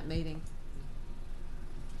was in that meeting.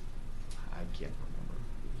 I can't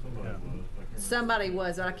remember. Somebody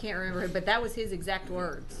was, but I can't remember who, but that was his exact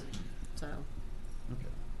words, so. Okay.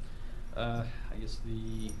 I guess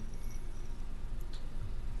the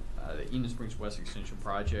Enon Springs West Extension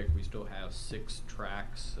project, we still have 6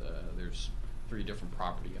 tracks. There's 3 different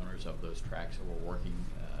property owners of those tracks that we're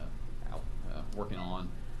working on.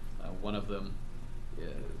 One of them,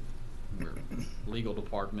 legal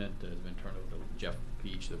department has been turned over to Jeff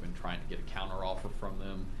Peach. They've been trying to get a counter offer from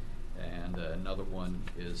them, and another one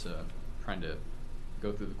is trying to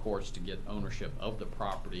go through the courts to get ownership of the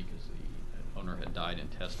property because the owner had died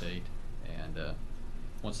intestate, and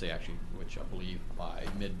once they actually, which I believe by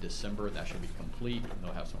mid-December, that should be complete.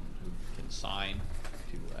 They'll have someone who can sign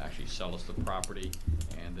to actually sell us the property.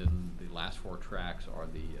 And then the last 4 tracks are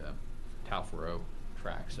the Talfaro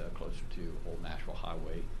tracks closer to Old Nashville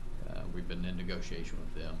Highway. We've been in negotiation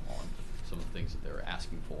with them on some of the things that they're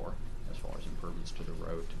asking for as far as improvements to the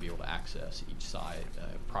road to be able to access each side,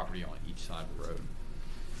 property on each side of the road.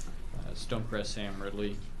 Stonecrest Sam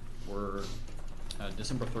Ridley, we're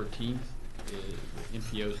December 13th. The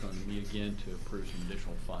MPO is going to meet again to approve some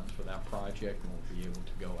additional funds for that project, and we'll be able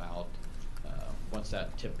to go out. Once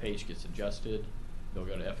that tip page gets adjusted, they'll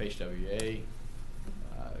go to FHWA,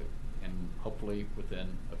 and hopefully within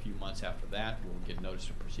a few months after that, we'll get notice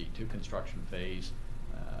to proceed to construction phase.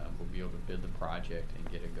 We'll be able to bid the project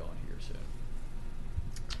and get it going here soon.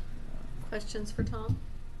 Questions for Tom?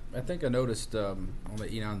 I think I noticed on the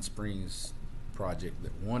Enon Springs project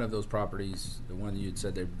that one of those properties, the one you had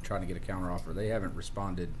said they're trying to get a counteroffer, they haven't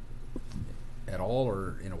responded at all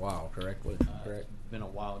or in a while, correct? Correct. It's been a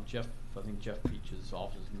while. I think Jeff Peach's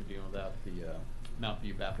office is going to be dealing with that, the Mount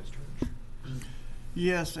View Baptist Church.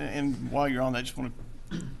 Yes, and while you're on that, I just want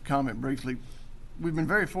to comment briefly. We've been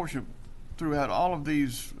very fortunate throughout all of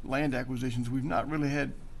these land acquisitions. We've not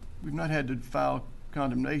had to file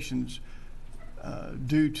condemnations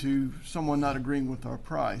due to someone not agreeing with our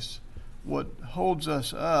price. What holds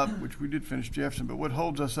us up, which we did finish Jefferson, but what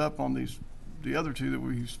holds us up on the other two that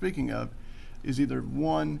we're speaking of, is either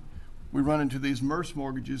one, we run into these MERS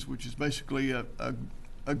mortgages, which is basically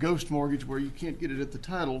a ghost mortgage where you can't get it at the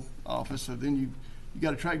title office, so then you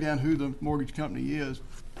got to track down who the mortgage company is.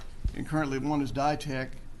 And currently one is Ditech.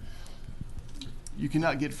 You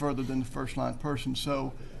cannot get further than the first line person,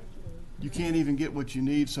 so you can't even get what you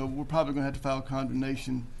need. So we're probably going to have to file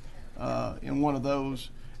condemnation in one of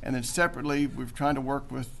those. And then separately, we're trying to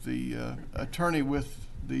work with the attorney with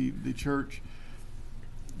the church.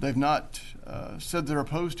 They've not said they're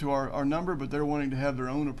opposed to our number, but they're wanting to have their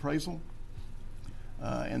own appraisal.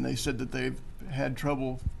 And they said that they've had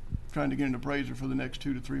trouble trying to get an appraiser for the next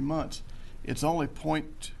 2 to 3 months. It's only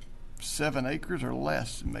 0.7 acres or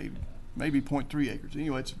less, maybe 0.3 acres.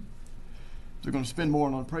 Anyway, they're going to spend more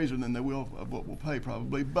on an appraiser than they will of what we'll pay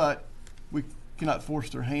probably, but we cannot force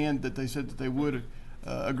their hand. That they said that they would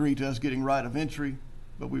agree to us getting right of entry,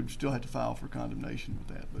 but we would still have to file for condemnation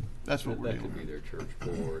with that. But that's what we're That dealing could be with. their church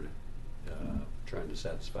board trying to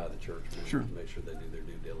satisfy the church members, Sure. make sure they do their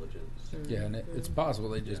due diligence. Yeah, and it's possible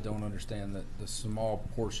they just don't understand that the small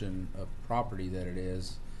portion of property that it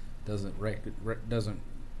is doesn't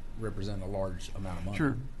represent a large amount of money.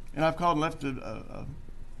 Sure. And I've called and left a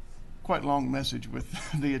quite long message with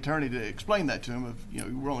the attorney to explain that to him. Of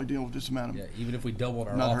we're only dealing with this amount of. Yeah, even if we doubled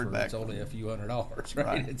our not offer, heard back. it's only a few $100s, right?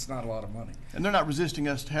 Right. It's not a lot of money. And they're not resisting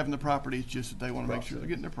us having the property. It's just that they want to make sure they're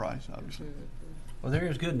getting their price, obviously. Well, there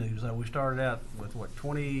is good news, though. We started out with, what,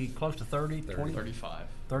 20, close to 30? 35.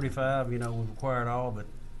 35, we've acquired all but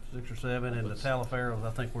 6 or 7, and the Talaferros,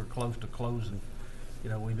 I think we're close to closing.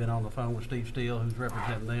 We've been on the phone with Steve Steele, who's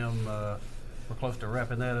representing them. We're close to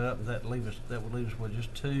wrapping that up, and that would leave us with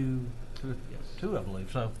just two, I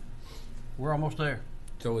believe. So we're almost there.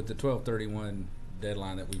 So with the 12/31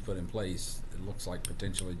 deadline that we put in place, it looks like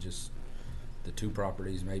potentially just the 2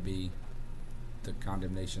 properties, maybe the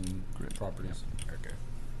condemnation properties. Okay.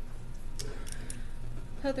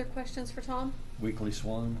 Other questions for Tom? Weekly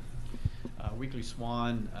Swan. Weekly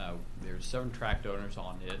Swan, there's 7 tract owners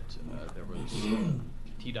on it. There was,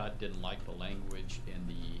 TDOT didn't like the language in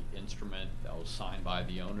the instrument that was signed by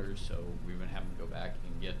the owners, so we've been having to go back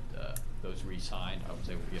and get those re-signed. I was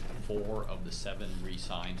able to get 4 of the 7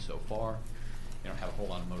 re-signed so far. They don't have a whole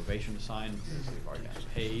lot of motivation to sign because they've already gotten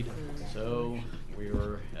paid. So we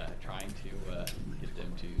were trying to get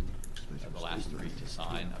them to the last 3 to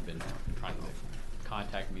sign. I've been trying to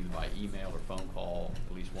contact me by email or phone call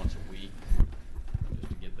at least once a week just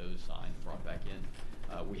to get those signed and brought back in.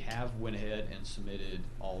 We have went ahead and submitted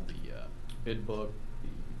all the bid book, the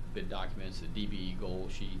bid documents, the DBE goal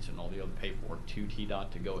sheets, and all the other paperwork to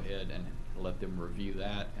TDOT to go ahead and let them review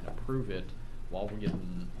that and approve it while we're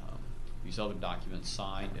getting these other documents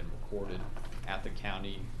signed and recorded at the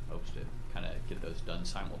county. Hopes to kind of get those done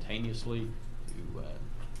simultaneously to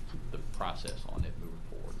keep the process on it moving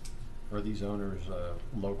forward. Are these owners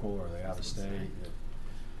local, or are they out of state?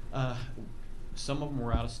 Some of them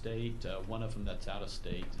were out of state. One of them that's out of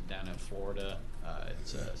state down in Florida.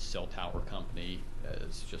 It's a cell tower company.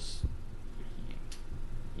 It's just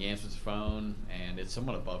he answers the phone, and it's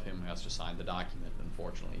someone above him who has to sign the document.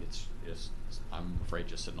 Unfortunately, it's I'm afraid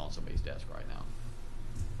just sitting on somebody's desk right now.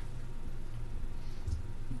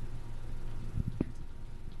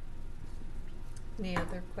 Any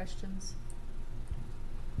other questions?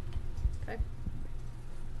 Okay.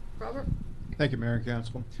 Robert? Thank you, Mayor and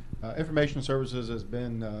Council. Information Services has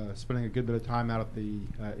been spending a good bit of time out at the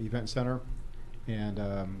event center, and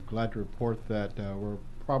I'm glad to report that we're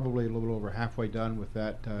probably a little over halfway done with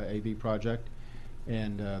that AV project.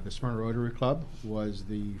 And the Smyrna Rotary Club was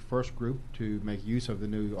the first group to make use of the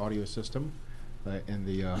new audio system in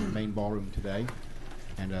the main ballroom today,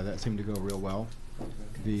 and that seemed to go real well.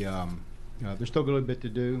 There's still a little bit to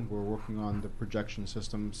do. We're working on the projection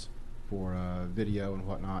systems for video and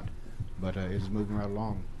whatnot, but it is moving right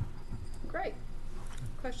along. Great.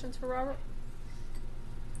 Questions for Robert?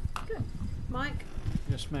 Good. Mike?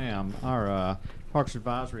 Yes, ma'am. Our Parks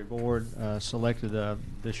Advisory Board selected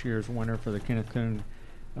this year's winner for the Kenneth Coon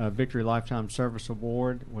Victory Lifetime Service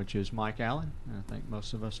Award, which is Mike Allen. And I think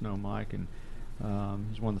most of us know Mike, and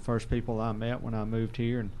he's one of the first people I met when I moved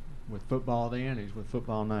here, and with football then, he's with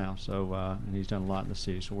football now. So and he's done a lot in the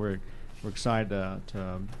city. So we're excited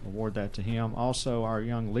to award that to him. Also, our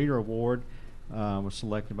Young Leader Award was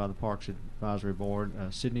selected by the Parks Advisory Board,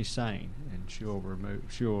 Sydney Sane, and she'll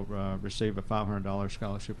receive a $500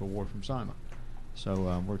 scholarship award from Simon.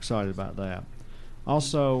 So we're excited about that.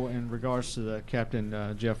 Also, in regards to the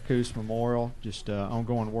Captain Jeff Coos Memorial, just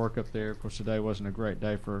ongoing work up there. Of course, today wasn't a great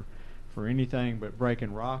day for for anything but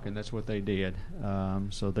breaking rock, and that's what they did.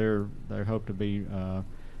 So they hope to be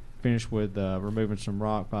finished with removing some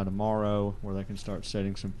rock by tomorrow, where they can start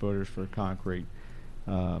setting some footers for concrete.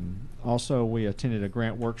 Also, we attended a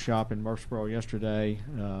grant workshop in Murfreesboro yesterday.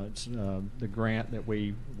 It's the grant that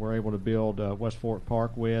we were able to build West Fork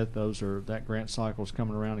Park with. That grant cycle is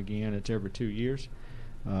coming around again. It's every 2 years.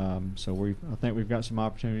 So I think we've got some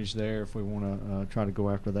opportunities there if we want to try to go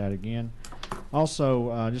after that again.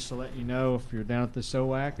 Also, just to let you know, if you're down at the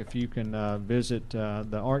SOAC, if you can visit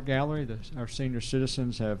the art gallery, our senior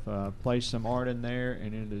citizens have placed some art in there,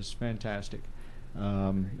 and it is fantastic.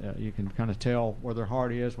 You can kind of tell where their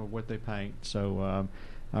heart is with what they paint. So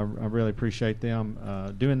I really appreciate them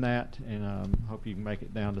doing that, and hope you can make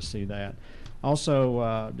it down to see that.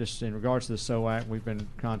 Also, just in regards to the SOAC, we've been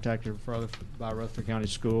contacted by Rutherford County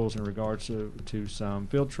Schools in regards to some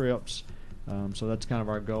field trips. So that's kind of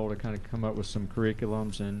our goal, to kind of come up with some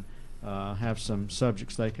curriculums and have some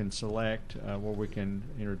subjects they can select where we can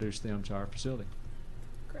introduce them to our facility.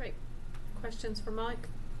 Great. Questions for Mike?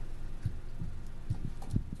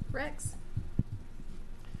 Rex?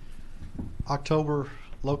 October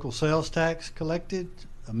local sales tax collected,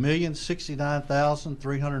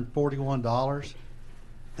 $1,069,341.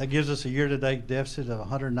 That gives us a year-to-date deficit of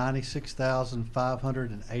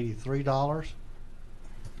 $196,583.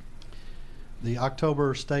 The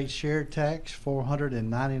October state shared tax,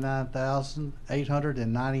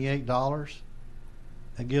 $499,898.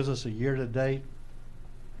 That gives us a year-to-date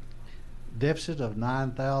deficit of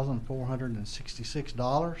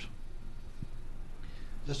 $9,466.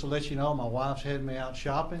 Just to let you know, my wife's had me out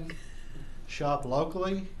shopping. Shop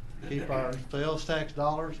locally, keep our sales tax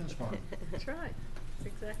dollars in smart. That's right. That's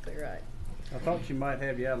exactly right. I thought she might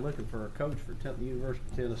have you out looking for a coach for the University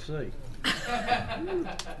of Tennessee.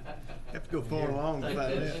 Have to go far along to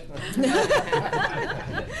find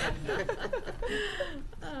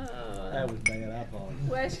That was bad, I apologize.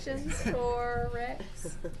 Questions for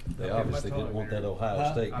Rex? They obviously didn't want that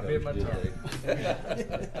Ohio State coach, did they?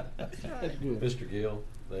 Mr. Gill,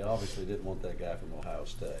 they obviously didn't want that guy from Ohio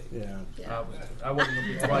State. Yeah. I wasn't going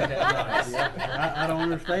to be quite that nice. I don't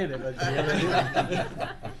understand it, but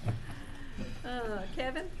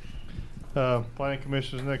Kevin? Planning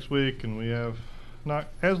Commission is next week, and we have not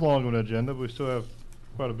as long of an agenda, but we still have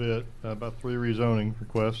quite a bit, about 3 rezoning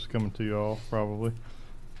requests coming to you all, probably.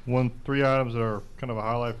 3 items that are kind of a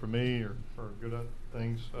highlight for me, or good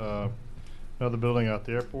things. Another building out at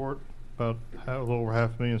the airport, about a little over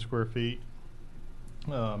 500,000 square feet.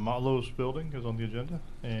 Motlow's building is on the agenda,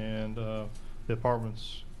 and the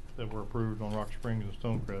apartments that were approved on Rock Springs and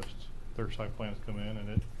Stonecrest, their site plans come in, and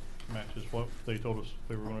it matches what they told us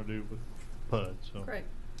they were going to do with PUD. So. Great.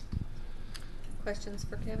 Questions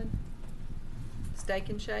for Kevin? Steak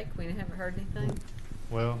and Shake, we haven't heard anything.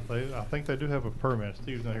 Well, I think they do have a permit.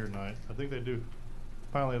 Steve's not here tonight. I think they do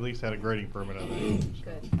finally at least had a grading permit, I think. So.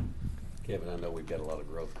 Good. Kevin, I know we've got a lot of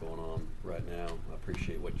growth going on right now. I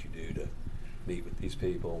appreciate what you do to meet with these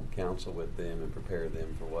people, counsel with them, and prepare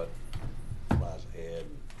them for what lies ahead.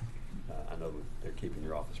 I know they're keeping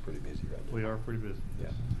your office pretty busy right now. We are pretty busy. Yeah.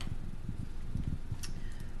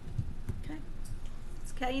 Okay.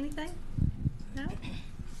 Is Kay anything? No?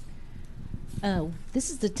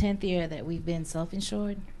 This is the 10th year that we've been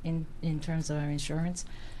self-insured in terms of our insurance.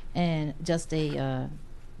 And just a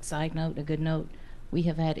side note, a good note, we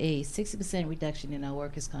have had a 60% reduction in our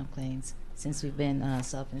workers' comp claims since we've been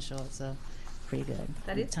self-insured, so pretty good.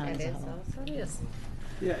 That is Time as a whole. awesome. That is.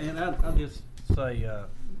 yeah, and I'll just say a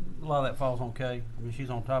lot of that falls on Kay. I mean, she's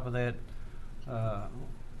on top of that.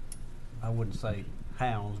 I wouldn't say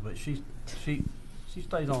hounds, but she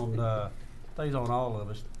stays on all of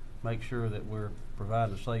us. Make sure that we're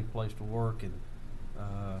providing a safe place to work and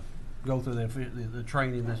go through the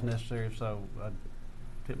training that's necessary. So I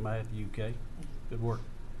tip my hat to you, Kay. Good work.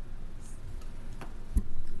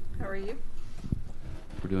 How are you?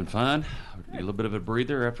 We're doing fine. A little bit of a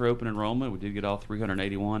breather after open enrollment. We did get all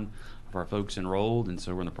 381 of our folks enrolled, and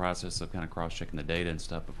so we're in the process of kind of cross-checking the data and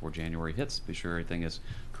stuff before January hits. Be sure everything is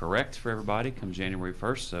correct for everybody come January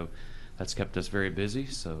 1st. So that's kept us very busy.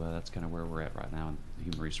 So that's kind of where we're at right now in the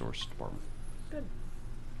Human Resource Department. Good.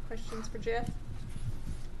 Questions for Jeff?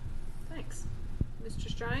 Thanks.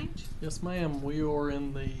 Mr. Strange? Yes, ma'am. We are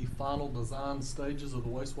in the final design stages of the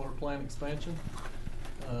wastewater plant expansion.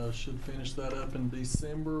 Should finish that up in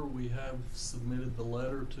December. We have submitted the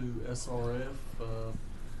letter to SRF.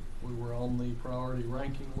 We were on the priority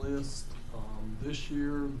ranking list. This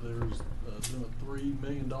year, there's been a $3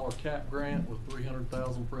 million cap grant with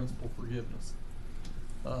 $300,000 principal forgiveness.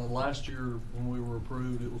 Last year, when we were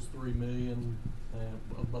approved, it was 3 million,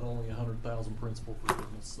 but only 100,000 principal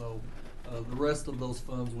forgiveness. So the rest of those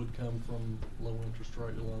funds would come from low interest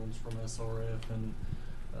rate loans from SRF,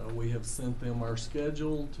 and we have sent them our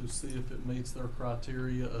schedule to see if it meets their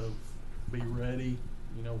criteria of be ready,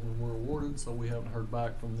 you know, when we're awarded. So we haven't heard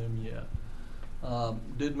back from them yet.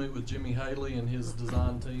 Did meet with Jimmy Haley and his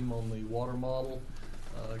design team on the water model.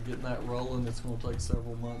 Getting that rolling, it's going to take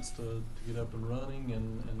several months to get up and running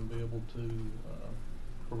and be able to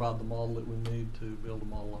provide the model that we need to be able to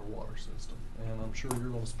model our water system. And I'm sure you're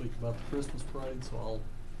going to speak about the Christmas parade, so I'll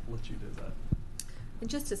let you do that. And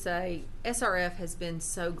just to say, SRF has been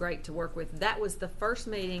so great to work with. That was the first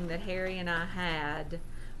meeting that Harry and I had,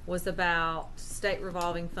 was about state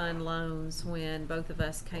revolving fund loans when both of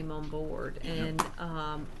us came on board. And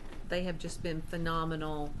they have just been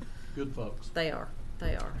phenomenal. Good folks. They are.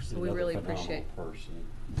 They are. So we really appreciate. Another phenomenal person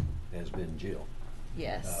has been Jill.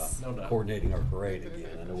 Yes. No doubt. Coordinating our parade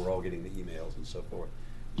again. I know we're all getting the emails and so forth.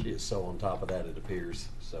 She is so on top of that, it appears.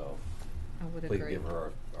 So I would please agree. give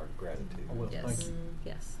her our gratitude. I will. Yes. Thank you.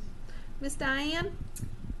 Yes. Miss Diane?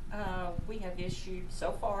 We have issued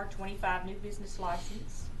so far 25 new business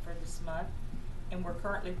licenses for this month, and we're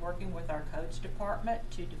currently working with our codes department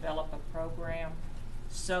to develop a program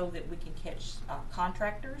so that we can catch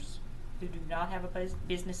contractors who do not have a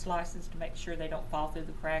business license, to make sure they don't fall through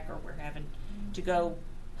the crack, or we're having to go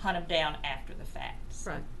hunt them down after the fact.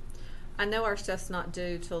 Right. I know our stuff's not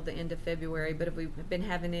due till the end of February, but have we been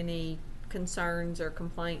having any concerns or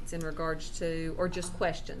complaints in regards to, or just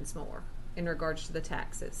questions more in regards to the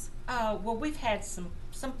taxes? Well, we've had some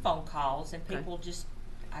phone calls, and people just,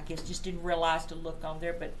 I guess, just didn't realize to look on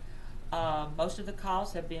there, but most of the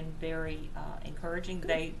calls have been very encouraging.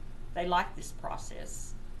 Good. They like this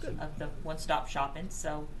process. Good. Of the one-stop shopping.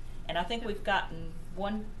 So, and I think we've gotten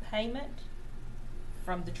one payment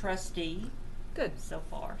from the trustee. Good. So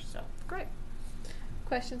far, so. Great.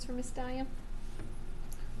 Questions for Miss Diane?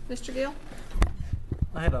 Mr. Gill?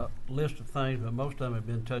 I had a list of things, but most of them have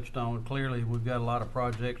been touched on. Clearly, we've got a lot of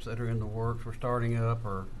projects that are in the works. We're starting up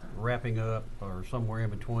or wrapping up or somewhere in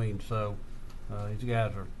between. So these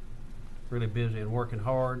guys are really busy and working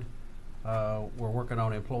hard. We're working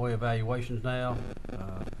on employee evaluations now.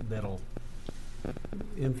 That'll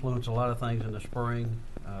influence a lot of things in the spring.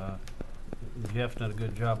 Jeff's done a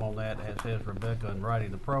good job on that, as has Rebecca, in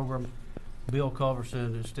writing the program. Bill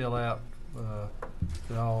Culverson is still out. I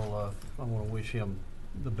want to wish him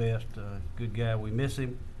the best. Good guy. We miss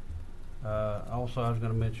him. Also, I was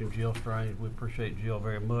going to mention Jill Strange. We appreciate Jill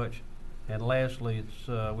very much. And lastly,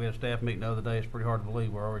 it's we had a staff meeting the other day. It's pretty hard to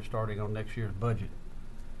believe we're already starting on next year's budget.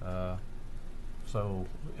 So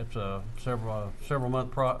it's a several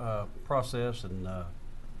month process, and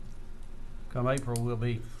come April we'll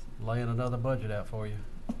be laying another budget out for you.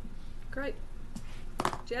 Great.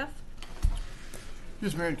 Jeff?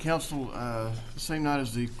 Yes, Mayor and Council, the same night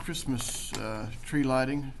as the Christmas tree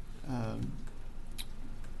lighting,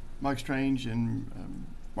 Mike Strange and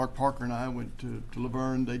Mark Parker and I went to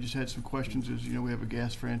Laverne. They just had some questions. As you know, we have a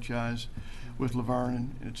gas franchise with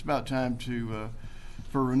Laverne, and it's about time to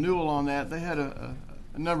for renewal on that. They had a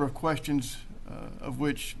number of questions, of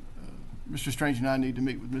which Mr. Strange and I need to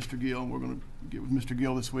meet with Mr. Gill, and we're going to get with Mr.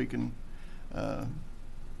 Gill this week and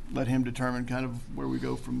let him determine kind of where we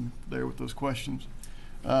go from there with those questions.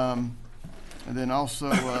 And then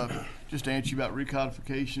also, just to answer you about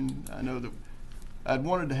recodification, I know that I'd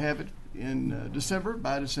wanted to have it in December,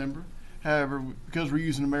 by December. However, because we're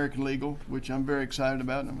using American Legal, which I'm very excited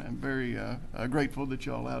about, and I'm very grateful that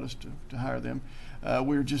you all allowed us to hire them,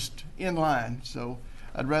 we're just in line. So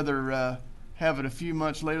I'd rather have it a few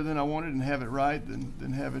months later than I wanted and have it right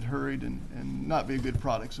than have it hurried and not be a good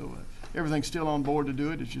product. So everything's still on board to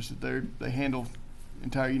do it. It's just that they handle the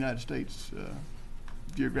entire United States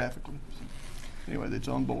geographically. So anyway, that's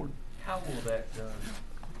on board. How will that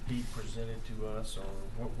be presented to us,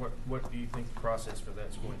 or what do you think the process for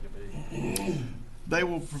that's going to be? They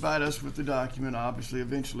will provide us with the document, obviously,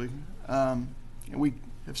 eventually. And we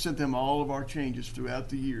have sent them all of our changes throughout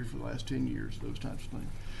the years for the last 10 years, those types of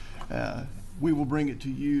things. We will bring it to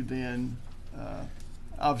you then.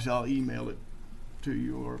 Obviously, I'll email it to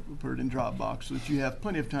you or put it in Dropbox so that you have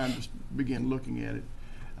plenty of time to begin looking at it.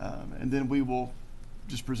 And then we will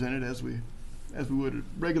just present it as we would a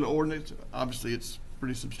regular ordinance. Obviously, it's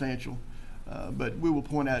pretty substantial, but we will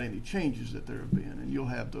point out any changes that there have been, and you'll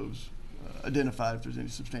have those identified if there's any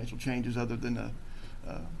substantial changes other than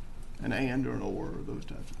an and or an or those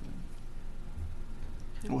types of things.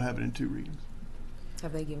 We'll have it in 2 readings.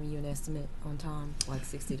 Have they given you an estimate on time, like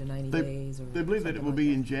 60 to 90 They, days? Or they believe that it will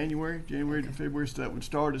be in January Okay. to February, so that would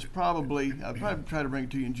start as probably, I'd probably try to bring it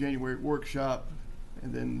to you in January at workshop,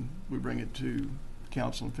 and then we bring it to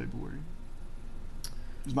council in February.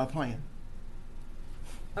 Is my plan.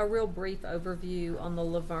 A real brief overview on the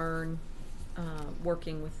Laverne,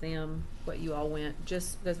 working with them, what you all went,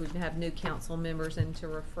 just because we have new council members, and to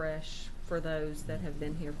refresh for those that have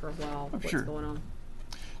been here for a while, what's Sure. going on.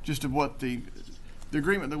 Just of what the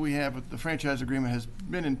agreement that we have with the franchise agreement has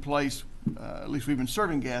been in place, at least we've been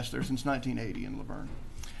serving gas there since 1980 in Laverne.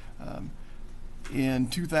 In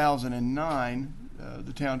 2009,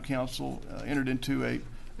 the town council entered into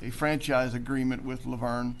a franchise agreement with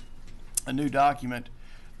Laverne, a new document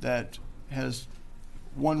that has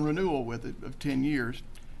one renewal with it of 10 years.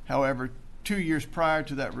 However, 2 years prior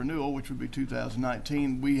to that renewal, which would be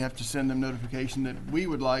 2019, we have to send them notification that we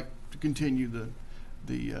would like to continue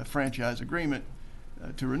the franchise agreement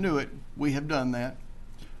to renew it. We have done that.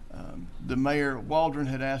 The mayor, Waldron,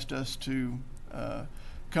 had asked us to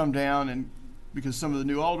come down, and because some of the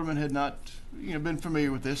new aldermen had not been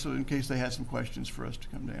familiar with this, so in case they had some questions for us to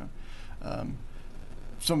come down.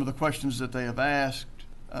 Some of the questions that they have asked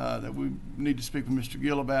that we need to speak with Mr.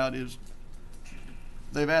 Gill about is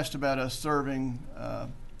they've asked about us serving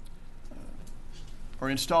or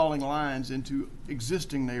installing lines into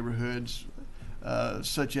existing neighborhoods,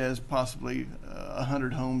 such as possibly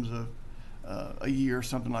 100 homes a year or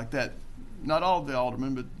something like that. Not all of the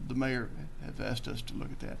aldermen, but the mayor has asked us to look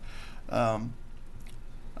at that.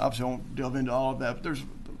 Obviously, I won't delve into all of that,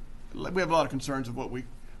 but we have a lot of concerns of what we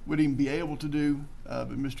would even be able to do,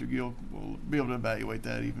 but Mr. Gill will be able to evaluate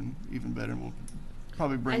that even better, and we'll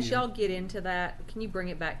probably bring As y'all get into that, can you bring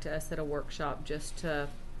it back to us at a workshop just to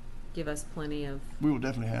give us plenty of? We will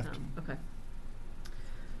definitely have to. Okay.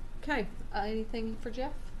 Okay, anything for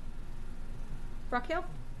Jeff? Raquel?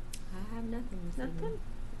 I have nothing. Nothing?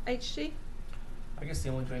 HG? I guess the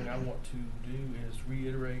only thing I want to do is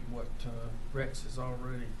reiterate what Rex has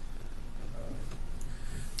already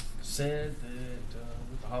said, that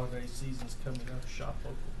with the holiday seasons coming up, shop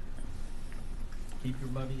local. Keep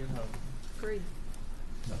your money at home. Agreed.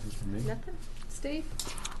 Nothing from me. Nothing? Steve?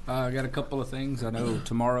 I got a couple of things. I know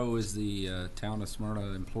tomorrow is the Town of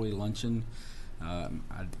Smyrna Employee Luncheon.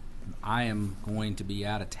 I am going to be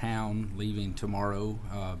out of town, leaving tomorrow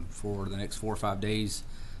for the next 4 or 5 days,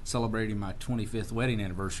 celebrating my 25th wedding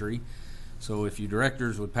anniversary. So if you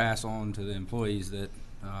directors would pass on to the employees that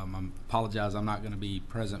I apologize, I'm not going to be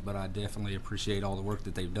present, but I definitely appreciate all the work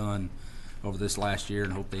that they've done over this last year,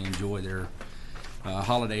 and hope they enjoy their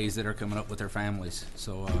holidays that are coming up with their families.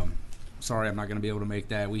 So sorry I'm not going to be able to make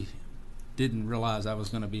that. We didn't realize I was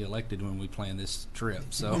going to be elected when we planned this trip.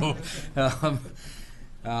 So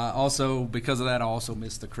also, because of that, I also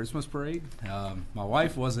missed the Christmas parade. My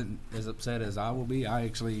wife wasn't as upset as I will be. I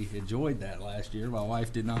actually enjoyed that last year. My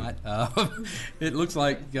wife did not. It looks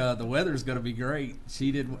like the weather's going to be great.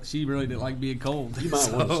 She really didn't like being cold. You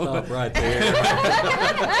might want to stop right there.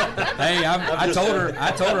 Hey, I told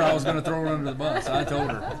her I was going to throw her under the bus. I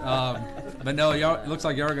told her. But no, y'all, it looks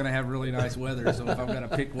like y'all are going to have really nice weather. So if I'm going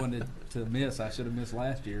to pick one to miss, I should have missed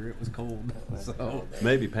last year. It was cold. So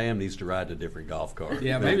maybe Pam needs to ride a different golf cart.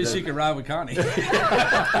 Yeah, maybe she could ride with Connie.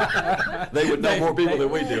 They would know more people than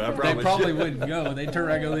we do, I promise. They probably wouldn't go. They'd turn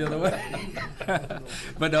around and go the other way.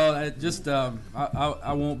 But no, just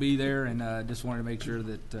I won't be there, and just wanted to make sure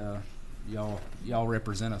that y'all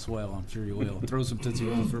represent us well. I'm sure you will. Throw some Tootsie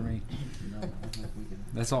Rolls for me.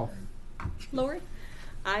 That's all. Lori?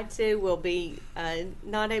 I too will be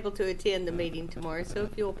not able to attend the meeting tomorrow, so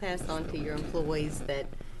if you'll pass on to your employees that,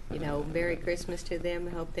 Merry Christmas to them.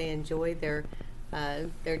 I hope they enjoy their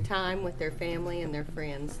time with their family and their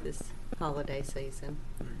friends this holiday season.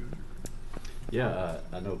 Yeah,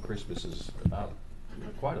 I know Christmas is about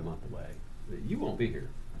quite a month away. You won't be here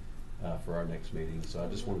for our next meeting, so I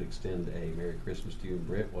just wanted to extend a Merry Christmas to you and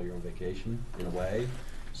Britt while you're on vacation, in a way,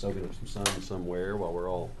 soaking up some sun somewhere while we're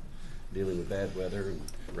all dealing with bad weather and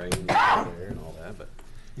rain out there and all that. But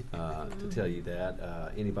to tell you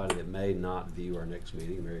that, anybody that may not view our next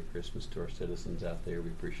meeting, Merry Christmas to our citizens out there. We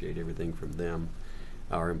appreciate everything from them.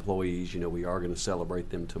 Our employees, we are going to celebrate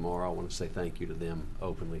them tomorrow. I want to say thank you to them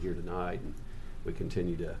openly here tonight. And we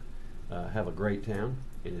continue to have a great town,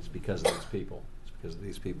 and it's because of these people. It's because of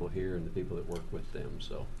these people here and the people that work with them.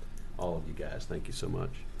 So all of you guys, thank you so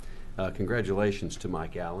much. Congratulations to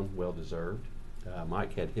Mike Allen, well deserved.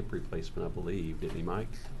 Mike had hip replacement, I believe, didn't he, Mike?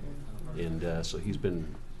 And so he's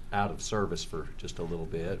been out of service for just a little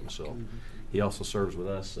bit. And so he also serves with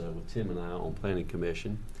us, with Tim and I, on Planning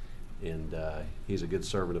Commission. And he's a good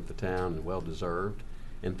servant of the town and well deserved.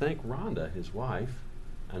 And thank Rhonda, his wife,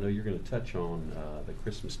 I know you're going to touch on the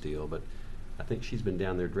Christmas deal, but I think she's been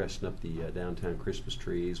down there dressing up the downtown Christmas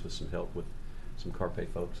trees with some help with some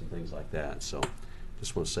Carpe folks and things like that. So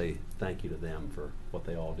just want to say thank you to them for what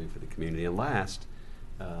they all do for the community. And last,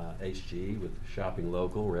 HG with Shopping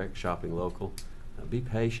Local, Rec Shopping Local. Be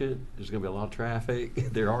patient. There's going to be a lot of traffic.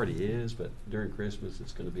 There already is, but during Christmas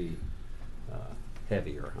it's going to be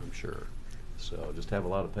heavier, I'm sure. So just have a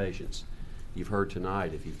lot of patience. You've heard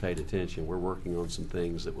tonight, if you've paid attention, we're working on some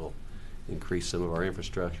things that will increase some of our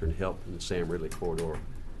infrastructure and help in the Sam Ridley corridor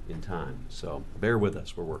in time. So bear with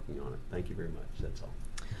us. We're working on it. Thank you very much. That's all.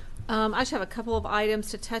 I just have a couple of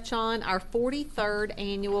items to touch on. Our 43rd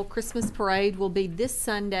annual Christmas parade will be this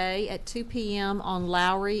Sunday at 2 p.m. on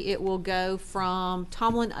Lowry. It will go from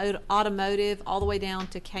Tomlin Automotive all the way down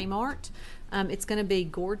to Kmart. It's going to be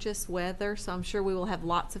gorgeous weather, so I'm sure we will have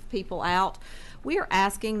lots of people out. We are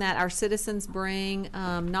asking that our citizens bring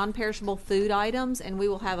non-perishable food items, and we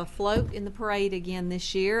will have a float in the parade again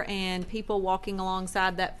this year, and people walking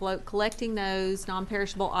alongside that float collecting those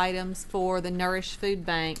non-perishable items for the Nourish Food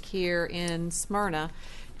Bank here in Smyrna.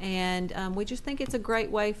 And we just think it's a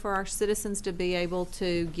great way for our citizens to be able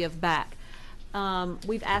to give back.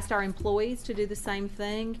 We've asked our employees to do the same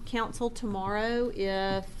thing. Council, tomorrow,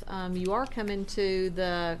 if you are coming to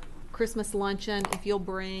the Christmas luncheon, if you'll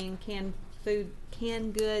bring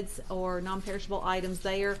canned goods or non-perishable items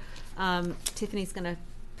there, Tiffany's going to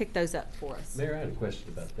pick those up for us. Mayor, I had a question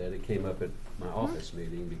about that. It came up at my office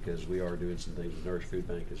meeting because we are doing some things with Nourish Food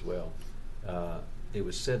Bank as well. It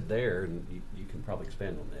was said there, and you can probably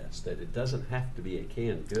expand on this, that it doesn't have to be a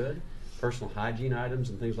canned good. Personal hygiene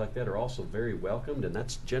items and things like that are also very welcomed, and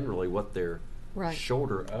that's generally what they're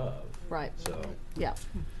shorter of. Right. So yeah,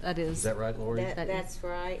 that is. Is that right, Lori? That's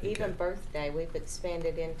right. Okay. Even birthday, we've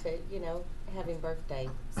expanded into, having birthday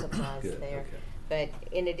supplies Good, there. okay. But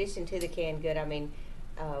in addition to the canned good, I mean,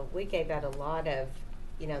 we gave out a lot of,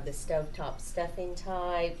 the stovetop stuffing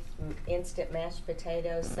type, instant mashed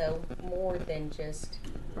potatoes, so more than just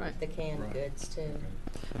the canned goods too.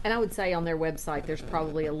 And I would say on their website, there's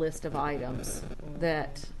probably a list of items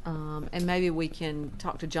that, and maybe we can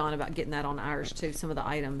talk to John about getting that on ours too, some of the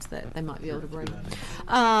items that they might be able to bring.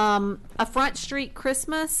 A Front Street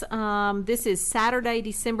Christmas, this is Saturday,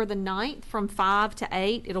 December the 9th from 5 to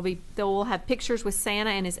 8. They'll have pictures with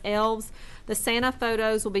Santa and his elves. The Santa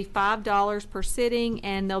photos will be $5 per sitting,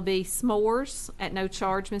 and there'll be s'mores at no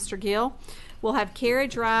charge, Mr. Gill. We'll have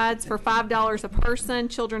carriage rides for $5 a person.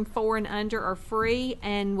 Children 4 and under are free,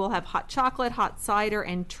 and we'll have hot chocolate, hot cider,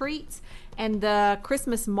 and treats. And the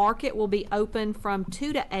Christmas market will be open from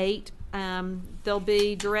 2 to 8. There'll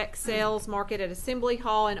be direct sales market at Assembly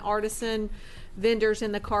Hall and artisan vendors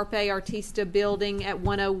in the Carpe Artista building at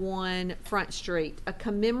 101 Front Street. A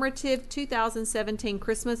commemorative 2017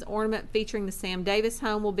 Christmas ornament featuring the Sam Davis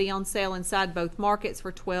home will be on sale inside both markets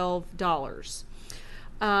for $12.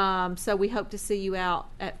 So we hope to see you out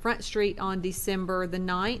at Front Street on December the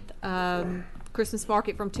 9th. Christmas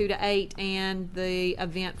market from 2 to 8 and the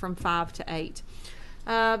event from 5 to 8.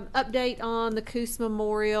 Update on the Coos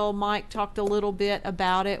Memorial. Mike talked a little bit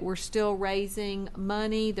about it. We're still raising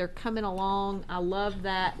money. They're coming along. I love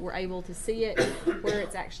that we're able to see it where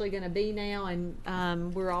it's actually going to be now,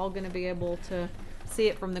 and we're all going to be able to see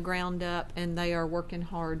it from the ground up, and they are working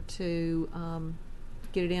hard to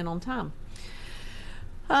get it in on time.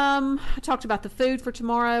 I talked about the food for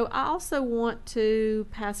tomorrow. I also want to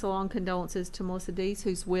pass along condolences to Melissa Dees,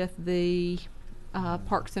 who's with the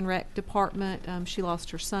Parks and Rec Department. She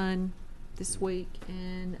lost her son this week,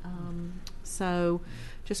 and so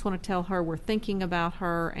just want to tell her we're thinking about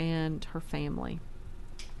her and her family.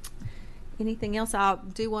 Anything else? I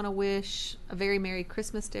do want to wish a very Merry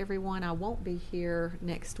Christmas to everyone. I won't be here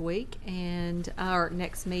next week and our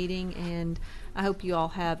next meeting, and I hope you all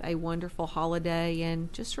have a wonderful holiday,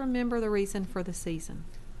 and just remember the reason for the season.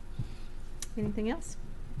 Anything else?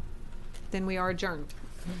 Then we are adjourned.